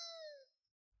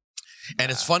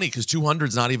 And it's funny because 200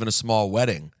 is not even a small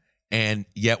wedding. And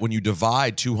yet when you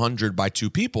divide 200 by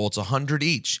 2 people, it's 100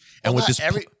 each. And with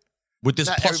this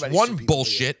plus one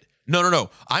bullshit... No.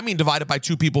 I mean divided by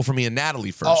 2 people for me and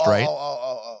Natalie first, right?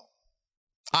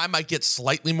 I might get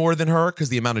slightly more than her because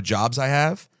the amount of jobs I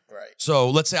have. Right. So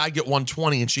let's say I get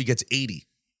 120 and she gets 80,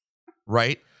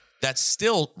 right? That's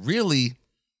still really,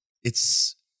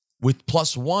 it's with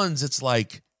plus ones, it's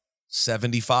like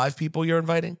 75 people you're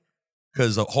inviting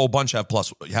because a whole bunch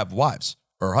have wives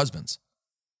or husbands.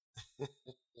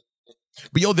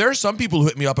 But there are some people who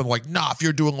hit me up and like, nah, if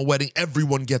you're doing a wedding,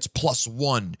 everyone gets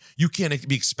 +1. You can't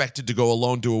be expected to go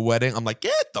alone to a wedding. I'm like,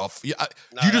 get the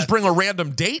you just bring a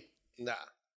random date? Nah.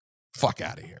 Fuck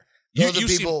out of here.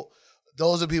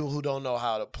 Those are people who don't know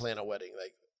how to plan a wedding.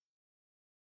 Like,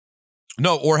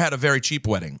 no, or had a very cheap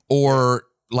wedding, or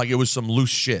like it was some loose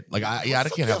shit. Like I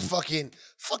can't have fuck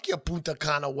your Punta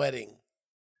Cana wedding.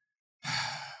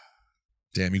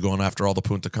 Damn, you going after all the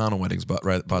Punta Cana weddings, but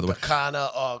right by the way, Punta Cana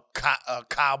or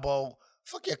Cabo.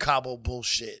 Fuck your Cabo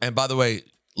bullshit. And by the way,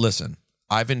 listen,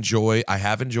 I have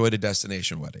enjoyed a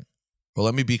destination wedding, but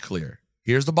let me be clear.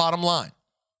 Here's the bottom line.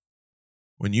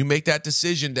 When you make that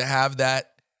decision to have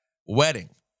that wedding,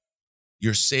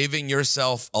 you're saving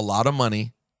yourself a lot of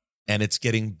money and it's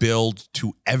getting billed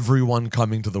to everyone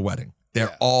coming to the wedding.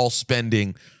 They're all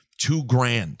spending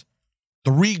 $2,000,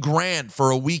 $3,000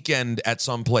 for a weekend at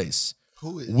some place.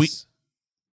 Who is?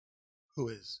 Who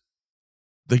is?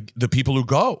 The people who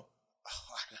go.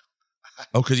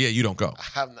 Oh, because you don't go.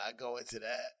 I'm not going to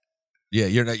that. Yeah,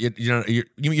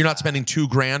 you're not spending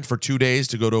 $2,000 for 2 days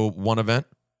to go to one event.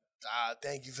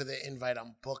 Thank you for the invite.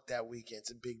 I'm booked that weekend.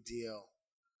 It's a big deal.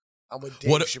 I'm with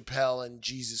Dave What- Chappelle and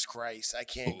Jesus Christ. I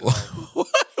can't go.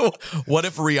 What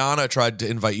if Rihanna tried to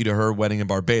invite you to her wedding in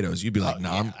Barbados? You'd be like,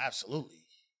 nah, yeah, absolutely.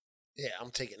 Yeah,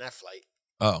 I'm taking that flight.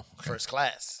 oh, okay. First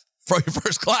class. For your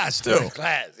first class too. First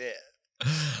class, yeah.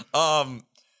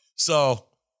 So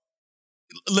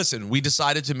listen, we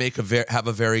decided to have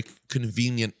a very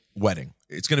convenient wedding.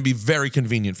 It's going to be very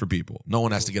convenient for people. No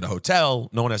one has to get a hotel.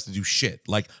 No one has to do shit.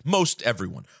 Like most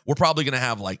everyone. We're probably going to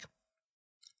have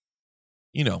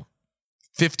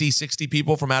 50, 60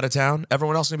 people from out of town.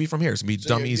 Everyone else is going to be from here. It's going to be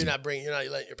dumb easy. You're not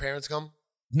letting your parents come?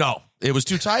 No, it was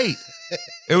too tight.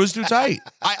 It was too tight.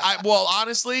 Well,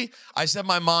 honestly, I said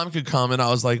my mom could come, and I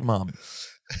was like, Mom,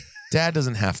 Dad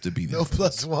doesn't have to be there. No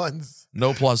plus ones.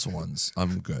 No plus ones.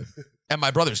 I'm good. And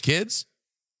my brother's kids,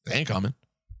 they ain't coming.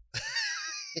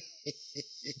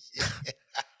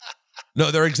 No,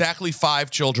 there are exactly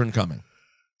 5 children coming.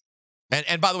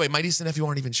 And by the way, my niece and nephew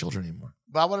aren't even children anymore.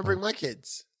 But I want to bring my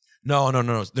kids. No.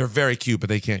 They're very cute, but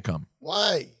they can't come.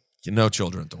 Why? No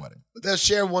children at the wedding. But they'll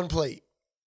share one plate.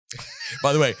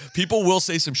 By the way, people will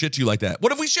say some shit to you like that.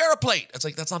 What if we share a plate? It's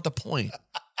like, that's not the point.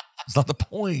 It's not the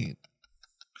point.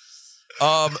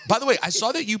 By the way, I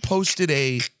saw that you posted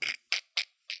a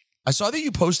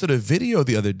video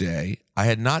the other day. I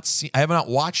have not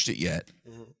watched it yet.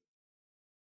 Mm-hmm.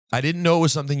 I didn't know it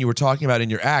was something you were talking about in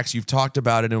your acts. You've talked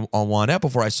about it on One Ep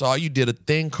before. I saw you did a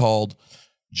thing called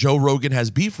Joe Rogan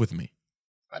Has Beef With Me.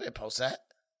 I didn't post that.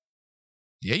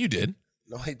 Yeah, you did.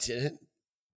 No, I didn't.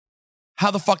 How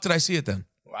the fuck did I see it then?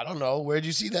 Well, I don't know. Where'd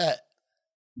you see that?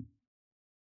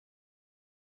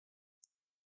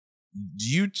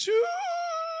 YouTube?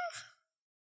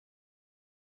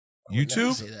 I would never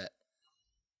YouTube? say that.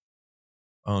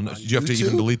 Oh, no. On Did you have to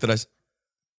even YouTube? delete that?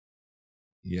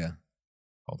 Yeah.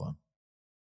 Hold on.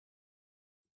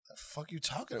 The fuck you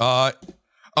talking about?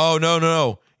 Oh,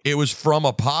 no. It was from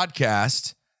a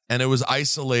podcast and it was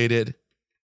isolated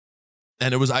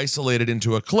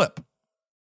into a clip.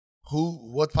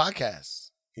 What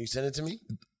podcast? Can you send it to me?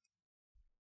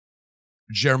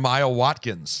 Jeremiah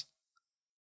Watkins.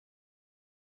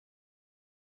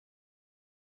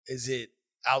 Is it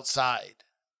outside?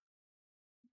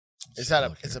 It's not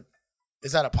a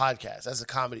podcast. That's a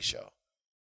comedy show.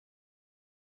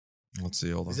 Let's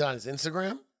see. Hold on. Is it on his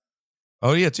Instagram?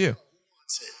 Oh, yeah, it's you.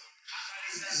 That's it.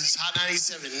 This is Hot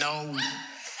 97. No.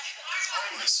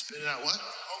 Spit it out. What?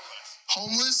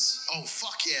 Homeless? Oh,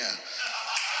 fuck yeah.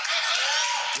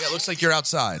 Yeah, it looks like you're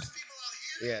outside.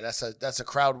 Yeah, that's a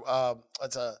crowd.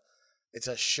 It's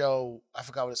a show. I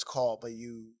forgot what it's called, but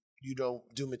you don't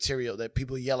do material that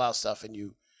people yell out stuff and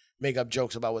you make up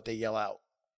jokes about what they yell out.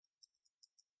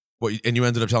 What? And you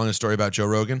ended up telling a story about Joe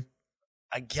Rogan?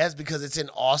 I guess because it's in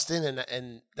Austin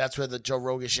and that's where the Joe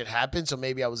Rogan shit happened. So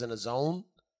maybe I was in a zone.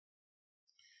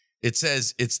 It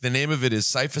says the name of it is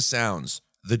Cypher Sounds,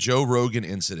 the Joe Rogan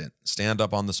Incident. Stand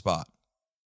up on the spot.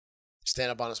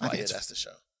 Stand up on the spot. Yeah, that's the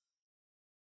show.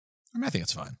 I think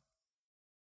it's fine.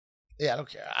 Yeah, I don't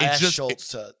care. I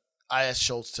asked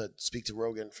Schultz to speak to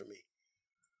Rogan for me.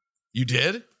 You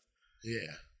did?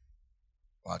 Yeah.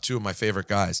 Wow, 2 of my favorite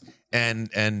guys. And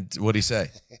what'd he say?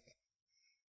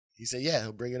 He said, yeah,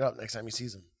 he'll bring it up next time he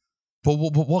sees him. But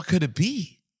what could it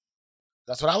be?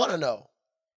 That's what I want to know.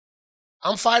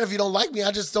 I'm fine if you don't like me.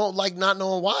 I just don't like not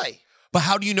knowing why. But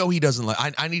how do you know he doesn't like?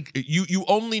 I need you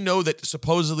only know that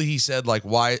supposedly he said like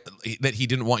why that he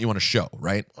didn't want you on a show,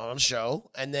 right? On a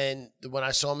show, and then when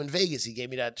I saw him in Vegas, he gave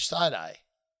me that side eye.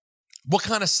 What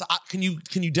kind of can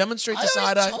you demonstrate the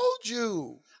side I eye? told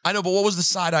you. I know, but what was the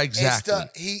side eye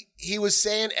exactly? He was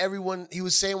saying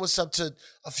what's up to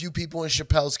a few people in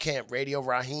Chappelle's camp, Radio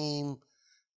Raheem,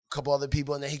 a couple other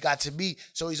people, and then he got to me.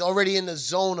 So he's already in the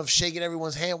zone of shaking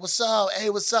everyone's hand. What's up? Hey,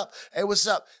 what's up? Hey, what's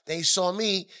up? Then he saw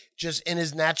me just in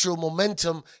his natural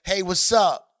momentum. Hey, what's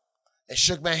up? And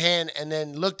shook my hand and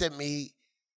then looked at me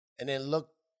and then looked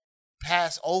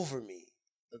over me.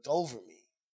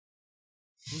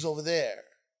 Who's over there?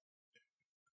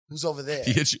 Who's over there?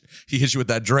 He hit you with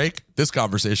that Drake. This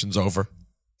conversation's over.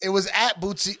 It was at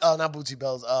Bootsy, not Bootsy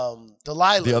Bells,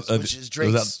 Delilah's, which is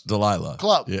Drake's was that Delilah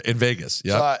club. Yeah, in Vegas.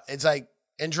 Yeah. So it's like,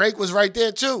 and Drake was right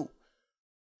there too.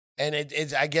 And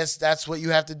it's I guess that's what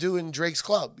you have to do in Drake's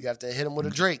club. You have to hit him with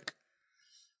a Drake.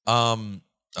 Oh,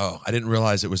 I didn't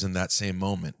realize it was in that same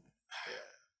moment.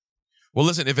 Well,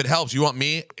 listen, if it helps, you want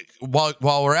me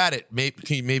while we're at it,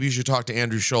 maybe you should talk to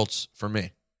Andrew Schultz for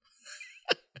me.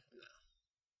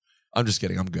 I'm just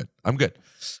kidding. I'm good.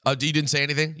 You didn't say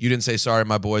anything? You didn't say, sorry,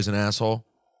 my boy's an asshole?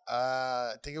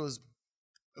 I think it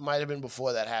might have been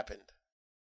before that happened.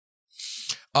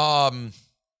 I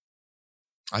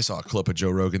saw a clip of Joe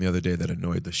Rogan the other day that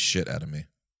annoyed the shit out of me.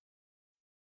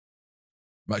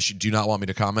 But do you not want me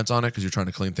to comment on it because you're trying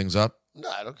to clean things up? No,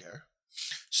 I don't care.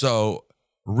 So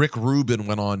Rick Rubin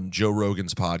went on Joe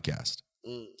Rogan's podcast.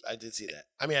 I did see that.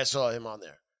 I mean, I saw him on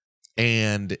there.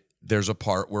 And there's a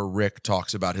part where Rick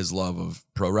talks about his love of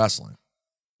pro wrestling.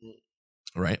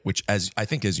 Right? Which, as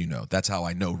you know, that's how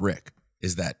I know Rick,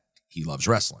 is that he loves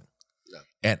wrestling.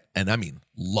 Yeah. And I mean,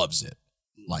 loves it.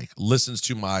 Like, listens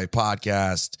to my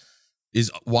podcast,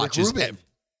 watches. Rick Rubin.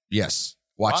 Yes.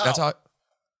 Watch. Wow. That's how.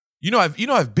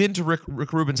 I've been to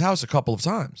Rick Rubin's house a couple of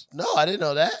times. No, I didn't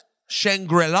know that.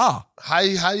 Shangri-La. How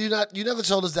you not? You never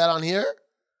told us that on here.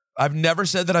 I've never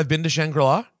said that I've been to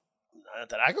Shangri-La. Not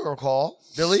that I can recall.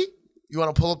 Billy, you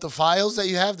want to pull up the files that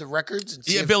you have, the records? And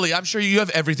see Yeah, Billy, I'm sure you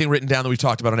have everything written down that we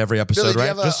talked about on every episode, Billy, do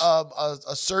right? you have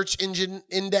a search engine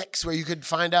index where you could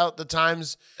find out the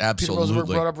times Peter Rosenberg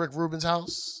Absolutely. brought up Rick Rubin's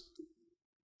house?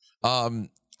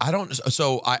 I don't.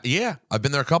 So I've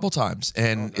been there a couple times,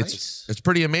 and nice. it's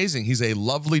pretty amazing. He's a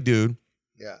lovely dude.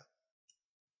 Yeah.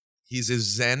 He's as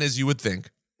zen as you would think,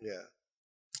 Yeah.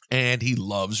 and he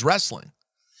loves wrestling.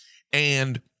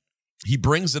 And he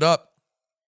brings it up.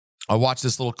 I watched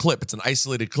this little clip. It's an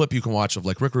isolated clip you can watch of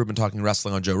like Rick Rubin talking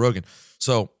wrestling on Joe Rogan.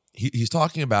 So he's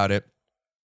talking about it,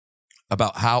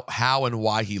 about how and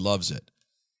why he loves it.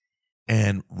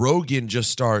 And Rogan just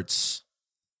starts.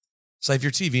 So if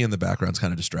your TV in the background's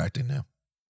kind of distracting now.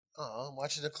 Oh, I'm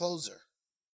watching the closer.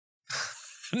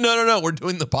 No. We're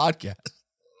doing the podcast.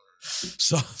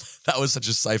 So that was such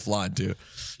a safe line too.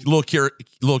 Little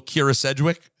Kira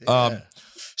Sedgwick. Yeah.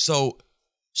 So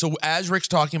as Rick's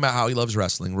talking about how he loves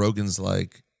wrestling, Rogan's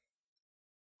like,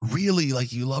 really?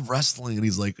 Like, you love wrestling? And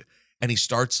he's like, and he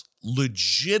starts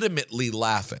legitimately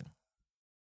laughing.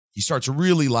 He starts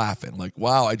really laughing. Like,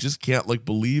 wow, I just can't like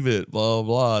believe it. Blah, blah,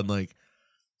 blah. And like,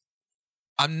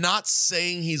 I'm not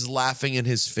saying he's laughing in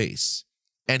his face.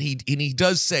 And he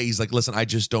does say, he's like, listen, I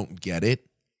just don't get it.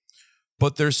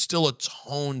 But there's still a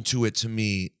tone to it to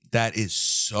me that is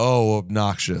so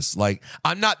obnoxious. Like,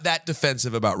 I'm not that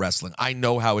defensive about wrestling. I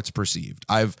know how it's perceived.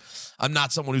 I'm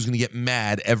not someone who's going to get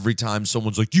mad every time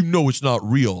someone's like, it's not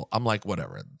real. I'm like,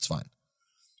 whatever, it's fine.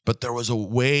 But there was a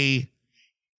way,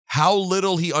 how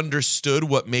little he understood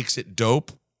what makes it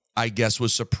dope, I guess,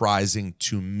 was surprising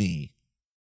to me.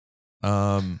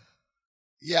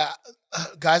 Yeah,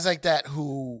 guys like that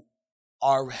who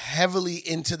are heavily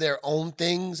into their own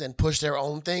things and push their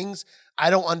own things, I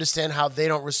don't understand how they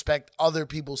don't respect other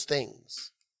people's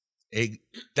things.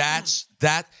 That's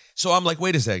that. So I'm like,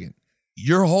 wait a second.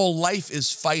 Your whole life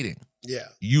is fighting. Yeah.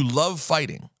 You love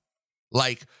fighting.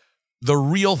 Like the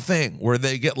real thing where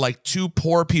they get like two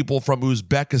poor people from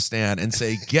Uzbekistan and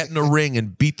say, get in a ring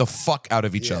and beat the fuck out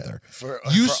of each other. For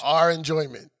our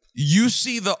enjoyment. You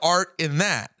see the art in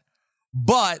that.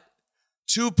 But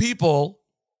two people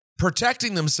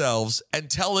protecting themselves and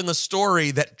telling a story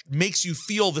that makes you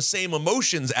feel the same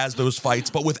emotions as those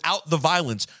fights, but without the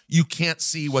violence, you can't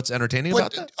see what's entertaining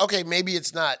about that. Okay, maybe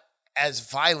it's not as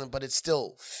violent, but it's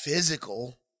still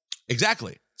physical.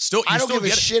 Exactly. Still, I don't give a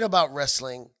shit about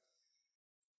wrestling,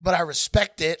 but I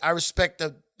respect it. I respect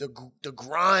the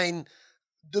grind.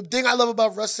 The thing I love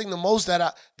about wrestling the most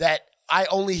that I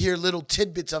only hear little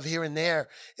tidbits of here and there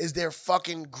is their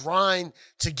fucking grind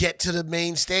to get to the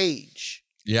main stage.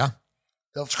 Yeah.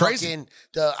 It's crazy.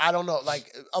 I don't know,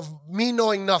 like, of me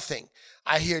knowing nothing,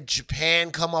 I hear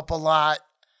Japan come up a lot.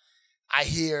 I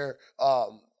hear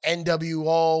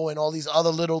NWO and all these other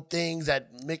little things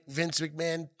that Vince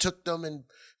McMahon took them and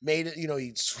made it,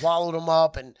 he swallowed them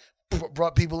up and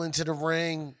brought people into the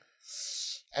ring.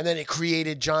 And then it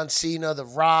created John Cena, The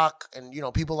Rock, and,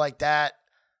 people like that.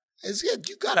 It's good.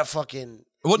 You gotta fucking.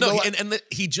 Well, no,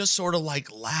 he just sort of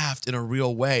like laughed in a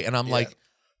real way. And I'm like,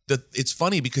 it's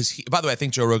funny because by the way, I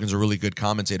think Joe Rogan's a really good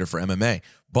commentator for MMA,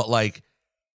 but like,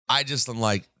 I'm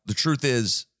like, the truth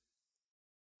is,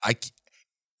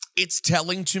 it's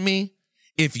telling to me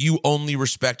if you only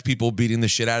respect people beating the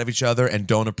shit out of each other and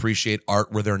don't appreciate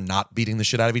art where they're not beating the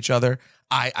shit out of each other.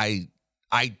 I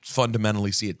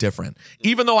fundamentally see it different.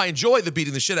 Even though I enjoy the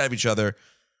beating the shit out of each other,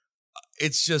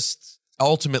 it's just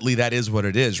ultimately that is what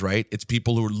it is, right? It's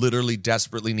people who literally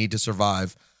desperately need to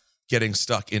survive getting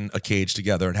stuck in a cage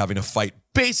together and having to fight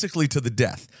basically to the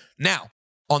death. Now,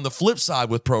 on the flip side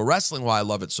with pro wrestling, why I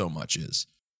love it so much is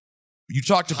you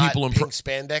talk to people in pink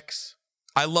spandex.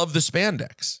 I love the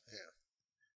spandex. Yeah.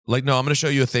 Like, no, I'm going to show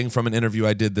you a thing from an interview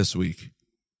I did this week.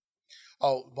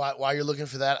 Oh, while you're looking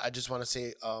for that, I just want to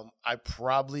say I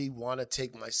probably want to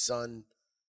take my son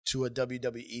to a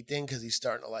WWE thing because he's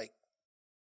starting to like.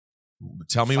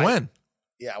 Tell me fight. When.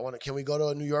 Yeah, I want to. Can we go to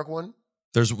a New York one?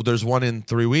 There's one in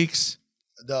 3 weeks.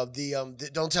 Don't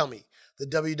tell me the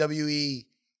WWE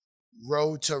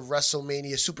Road to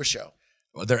WrestleMania Super Show.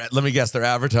 Well, let me guess, they're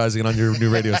advertising it on your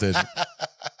new radio station.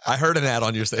 I heard an ad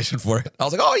on your station for it. I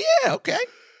was like, oh, yeah, okay.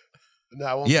 No,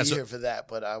 I won't be here for that,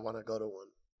 but I want to go to one.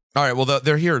 All right, well,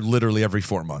 they're here literally every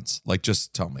 4 months. Like,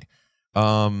 just tell me.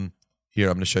 Here,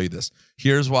 I'm going to show you this.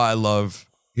 Here's one of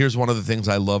the things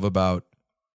I love about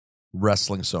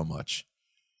wrestling so much.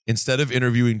 Instead of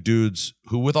interviewing dudes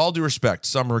who, with all due respect,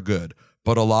 some are good,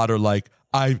 but a lot are like,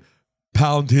 I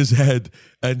pound his head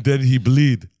and then he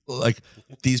bleed. Like,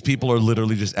 these people are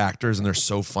literally just actors and they're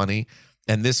so funny.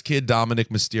 And this kid, Dominic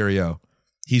Mysterio,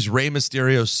 he's Rey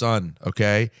Mysterio's son,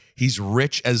 okay? He's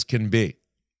rich as can be.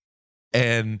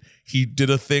 And he did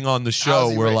a thing on the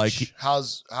show where rich? like...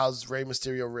 How's Rey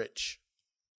Mysterio rich?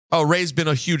 Oh, Rey's been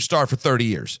a huge star for 30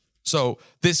 years. So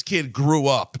this kid grew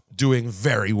up doing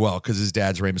very well because his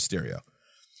dad's Rey Mysterio.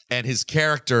 And his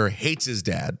character hates his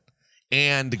dad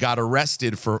and got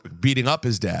arrested for beating up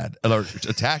his dad or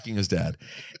attacking his dad.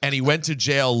 And he went to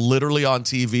jail literally on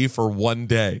TV for 1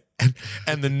 day.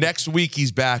 And the next week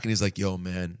he's back and he's like, yo,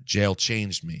 man, jail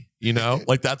changed me. You know,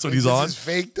 like that's what he's on. This is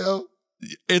fake though.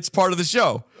 It's part of the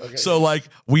show. Okay. So like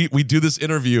we do this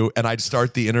interview and I'd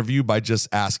start the interview by just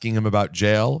asking him about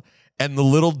jail. And the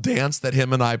little dance that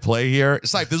him and I play here,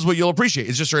 it's like, this is what you'll appreciate.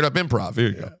 It's just straight up improv. Here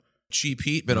you go. Cheap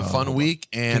Heat, been a fun week.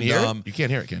 And can you hear it? You can't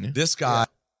hear it, can you? This guy.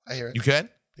 I hear it. You can?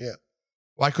 Yeah.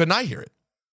 Why couldn't I hear it?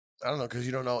 I don't know, because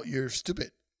you don't know. You're stupid.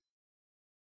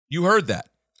 You heard that.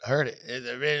 I heard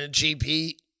it. Cheap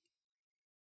Heat.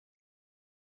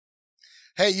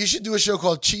 Hey, you should do a show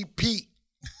called Cheap Pete.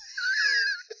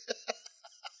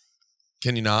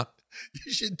 Can you not?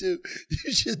 You should do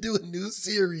a new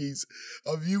series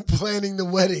of you planning the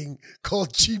wedding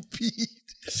called Cheap Pete.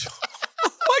 Oh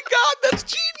my God, that's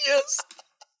genius.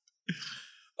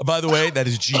 By the way, that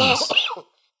is genius.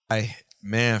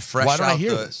 Fresh Why don't out I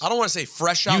hear the, this? I don't want to say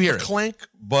fresh out the clink,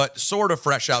 but sort of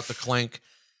fresh out the clink.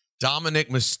 Dominic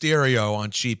Mysterio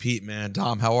on Cheap Heat, man.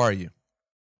 Dom, how are you?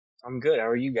 I'm good. How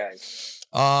are you guys?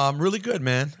 I'm really good,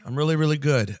 man. I'm really, really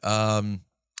good.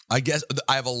 I guess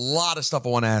I have a lot of stuff I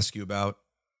want to ask you about.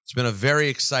 It's been a very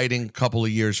exciting couple of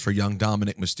years for young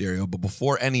Dominic Mysterio. But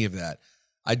before any of that,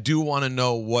 I do want to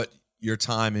know what your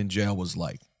time in jail was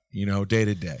like, you know, day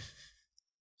to day.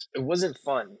 It wasn't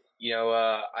fun. You know,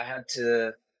 I had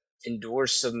to endure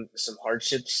some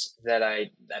hardships that I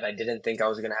didn't think I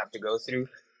was going to have to go through.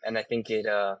 And I think at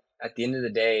the end of the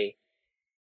day,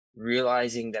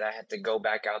 realizing that I had to go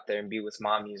back out there and be with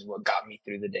mommy is what got me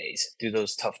through the days, through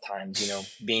those tough times, you know,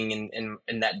 being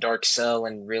in that dark cell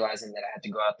and realizing that I had to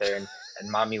go out there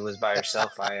and mommy was by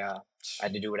herself. I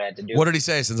had to do what I had to do. What did he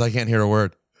say, since I can't hear a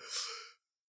word?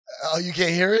 Oh, you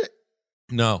can't hear it?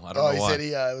 No, I don't know he why. said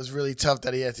it was really tough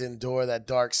that he had to endure that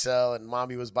dark cell and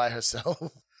mommy was by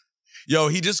herself. Yo,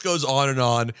 he just goes on and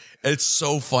on. It's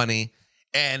so funny.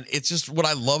 And it's just what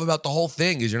I love about the whole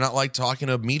thing is you're not like talking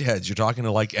to meatheads. You're talking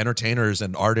to like entertainers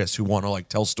and artists who want to like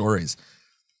tell stories.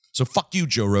 So fuck you,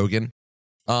 Joe Rogan.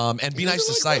 And be nice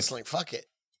to Scythe. Wrestling. Fuck it.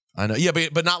 I know. Yeah,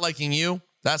 but not liking you,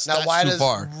 that's why too does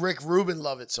far. Rick Rubin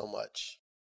love it so much?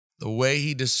 The way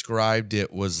he described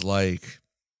it was like,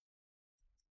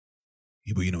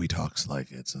 yeah, but you know, he talks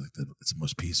like it's the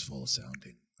most peaceful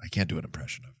sounding. I can't do an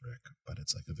impression of Rick, but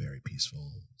it's like a very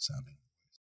peaceful sounding.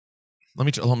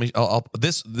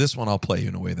 This one I'll play you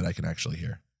in a way that I can actually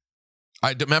hear.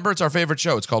 I remember it's our favorite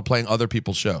show. It's called Playing Other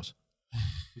People's Shows.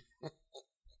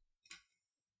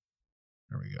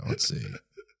 There we go. Let's see.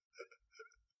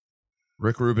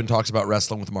 Rick Rubin talks about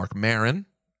wrestling with Mark Maron.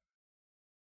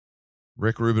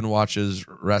 Rick Rubin watches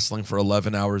wrestling for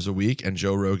 11 hours a week, and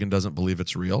Joe Rogan doesn't believe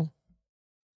it's real.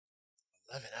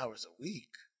 11 hours a week?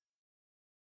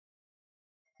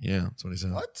 Yeah, that's what he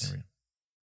said. What?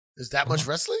 Is that much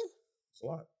wrestling? It's a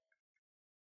lot.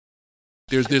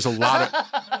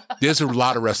 There's a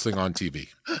lot of wrestling on TV,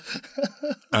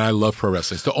 and I love pro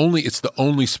wrestling. It's the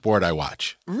only sport I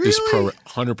watch. Really? Is pro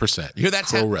 100%. You hear that?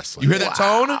 Pro wrestling. You hear that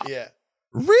tone? Yeah.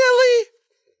 Really?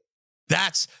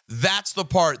 That's the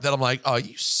part that I'm like, oh,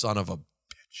 you son of a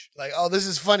bitch. Like, oh, this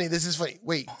is funny. This is funny.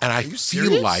 Wait, and I feel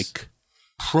serious? Like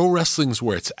pro wrestling's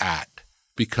where it's at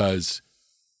because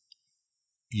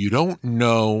you don't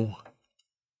know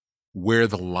where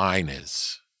the line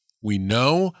is. We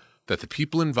know that the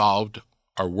people involved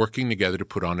are working together to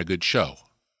put on a good show.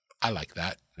 I like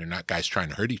that. They're not guys trying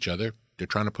to hurt each other. They're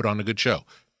trying to put on a good show.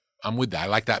 I'm with that. I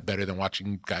like that better than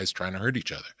watching guys trying to hurt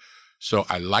each other. So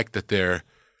I like that they're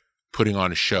putting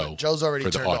on a show. Joe's already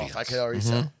for the turned audience. off. I could already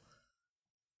tell.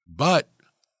 But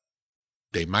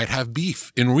they might have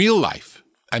beef in real life,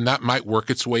 and that might work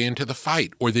its way into the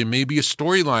fight. Or there may be a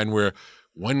storyline where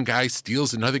one guy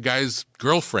steals another guy's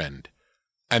girlfriend,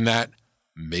 and that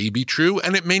may be true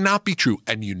and it may not be true,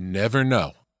 and you never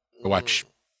know. Watch.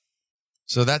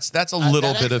 So that's a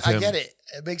little bit of him. I get it.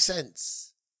 It makes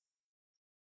sense.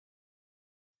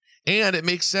 And it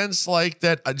makes sense like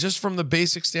that just from the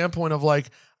basic standpoint of like,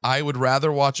 I would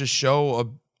rather watch a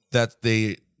show that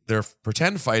they're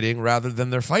pretend fighting rather than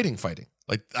they're fighting.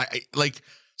 Like like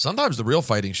sometimes the real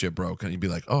fighting shit broke and you'd be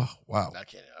like, oh, wow. I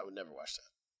can't. I would never watch that.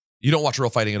 You don't watch real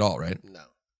fighting at all, right? No.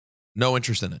 No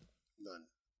interest in it? None.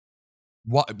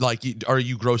 What? Like, are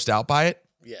you grossed out by it?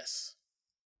 Yes.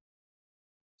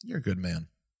 You're a good man.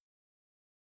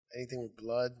 Anything with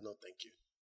blood? No, thank you.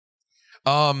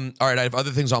 All right, I have other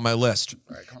things on my list.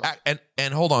 All right, come on.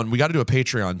 And hold on, we got to do a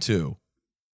Patreon too.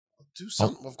 Do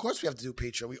something. Of course we have to do a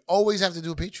Patreon. We always have to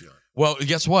do a Patreon. Well,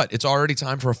 guess what? It's already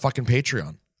time for a fucking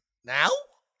Patreon. Now?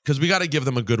 Because we got to give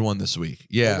them a good one this week.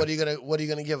 Yeah. Well, what are you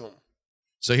gonna give them?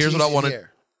 So here's what I want to.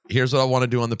 Here's what I want to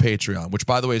do on the Patreon, which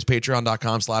by the way is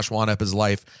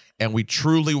patreon.com/JuanEpIsLife. And we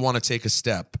truly want to take a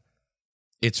step.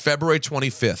 It's February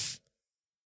 25th.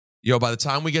 Yo, by the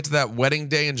time we get to that wedding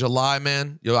day in July,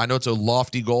 man, I know it's a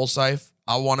lofty goal, Syph.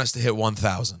 I want us to hit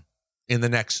 1,000 in the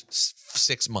next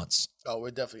 6 months. Oh, we're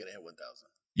definitely gonna hit 1,000.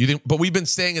 You think? But we've been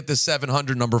staying at this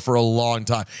 700 number for a long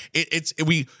time.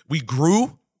 We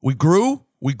grew. We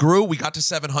got to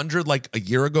 700 like a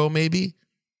year ago, maybe.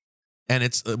 And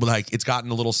it's like it's gotten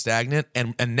a little stagnant,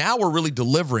 and now we're really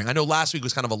delivering. I know last week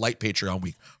was kind of a light Patreon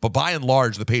week, but by and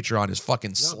large, the Patreon is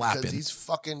fucking slapping. Because these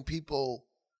fucking people,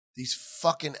 these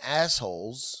fucking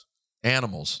assholes,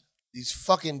 animals, these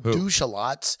fucking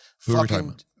douche-a-lots,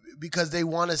 fucking because they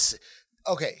want to.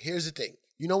 Okay, here's the thing.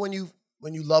 You know when you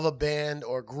love a band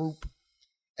or a group,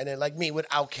 and then like me with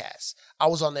Outkast, I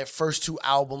was on their first 2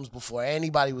 albums before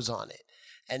anybody was on it.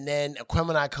 And then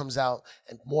Aquemini comes out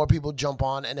and more people jump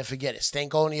on and then forget it.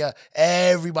 Stankonia,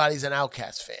 everybody's an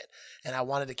Outkast fan. And I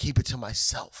wanted to keep it to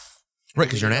myself. Right,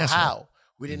 because you're an asshole. How?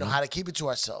 We didn't know how to keep it to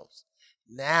ourselves.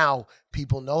 Now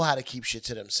people know how to keep shit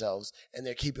to themselves and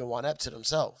they're keeping One Ep to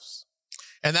themselves.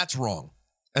 And that's wrong.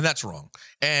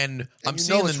 And I'm you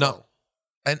seeing know the it's no. wrong.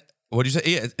 And what do you say?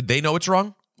 Yeah, they know it's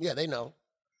wrong? Yeah, they know.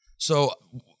 So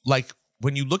like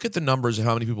when you look at the numbers of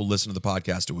how many people listen to the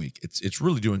podcast a week, it's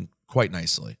really doing quite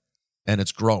nicely and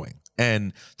it's growing.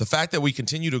 And the fact that we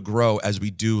continue to grow as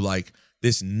we do like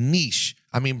this niche.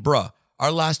 I mean, bruh,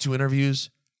 our last 2 interviews,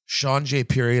 Sean J.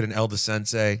 Period and Elda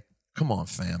Sensei. Come on,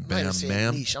 fam, bam.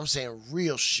 Niche. I'm saying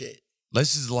real shit.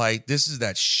 This is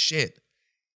that shit.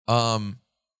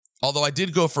 Although I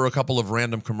did go for a couple of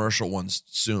random commercial ones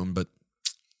soon, but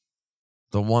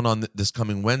the one on this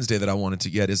coming Wednesday that I wanted to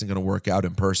get isn't going to work out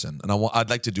in person. And I'd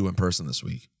like to do in person this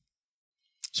week.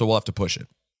 So we'll have to push it.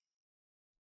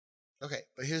 Okay,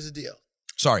 but here's the deal.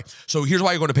 Sorry. So here's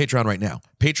why you're going to Patreon right now.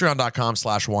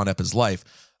 Patreon.com/JuanEpIsLife.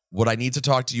 What I need to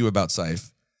talk to you about,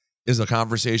 Syph, is a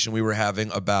conversation we were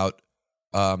having about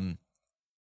the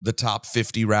top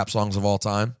 50 rap songs of all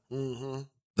time. Mm-hmm.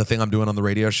 The thing I'm doing on the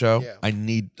radio show. Yeah.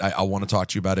 I want to talk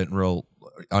to you about it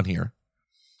on here.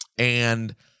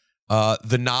 And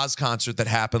the Nas concert that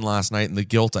happened last night and the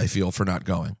guilt I feel for not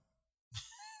going.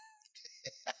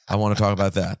 I want to talk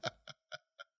about that.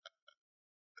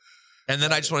 And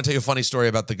then I just want to tell you a funny story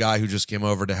about the guy who just came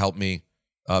over to help me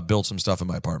build some stuff in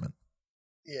my apartment.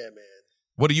 Yeah, man.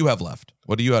 What do you have left?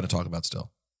 What do you have to talk about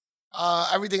still?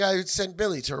 Everything I sent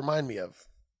Billy to remind me of.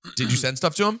 Did you send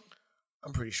stuff to him?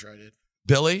 I'm pretty sure I did.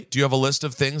 Billy, do you have a list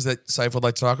of things that Syph would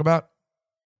like to talk about?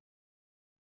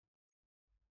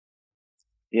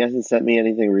 He hasn't sent me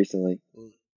anything recently.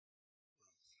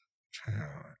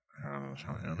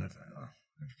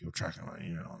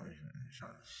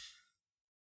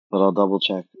 But I'll double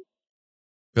check.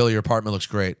 Billy, your apartment looks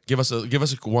great. Give us a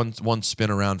one spin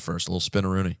around first, a little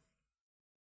spin-a-rooney.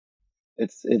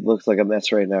 It looks like a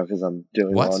mess right now because I'm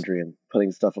doing laundry and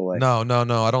putting stuff away. No. I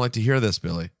don't like to hear this,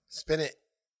 Billy. Spin it.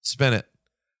 Spin it.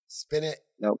 Spin it.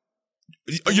 Nope.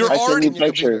 You're already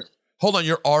pictures. Hold on,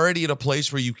 you're already at a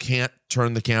place where you can't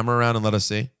turn the camera around and let us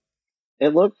see?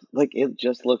 It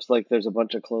just looks like there's a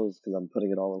bunch of clothes because I'm putting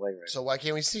it all away right So why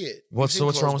can't we see it? What's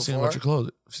wrong with seeing a bunch of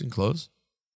clothes? You've seen clothes?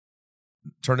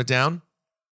 Turn it down.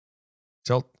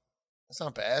 Tilt. That's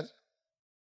not bad.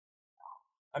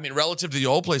 I mean, relative to the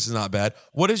old place is not bad.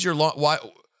 What is your why?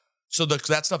 So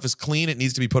that stuff is clean. It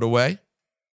needs to be put away.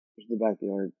 There's the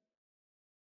backyard.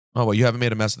 Oh well, you haven't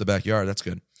made a mess of the backyard. That's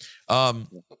good. I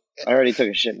already took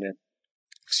a shit, man.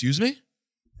 Excuse me?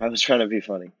 I was trying to be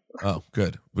funny. Oh,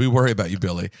 good. We worry about you,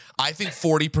 Billy. I think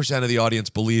 40% of the audience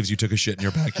believes you took a shit in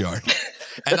your backyard.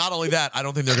 And not only that, I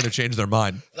don't think they're going to change their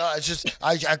mind. No, it's just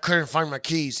I couldn't find my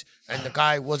keys, and the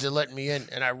guy wasn't letting me in,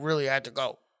 and I really had to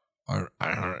go.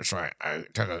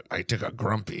 I took a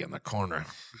grumpy in the corner.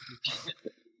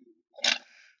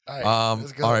 All right,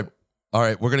 let's go. All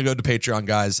right. We're gonna go to Patreon,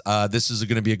 guys. This is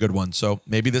gonna be a good one. So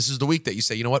maybe this is the week that you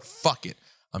say, you know what? Fuck it.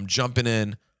 I'm jumping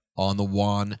in on the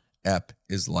Juan Ep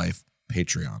is Life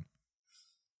Patreon.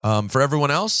 For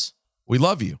everyone else, we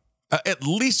love you. At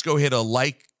least go hit a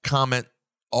like, comment,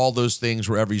 all those things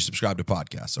wherever you subscribe to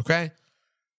podcasts. Okay.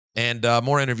 And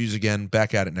more interviews again.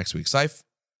 Back at it next week. Syph,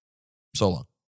 so long.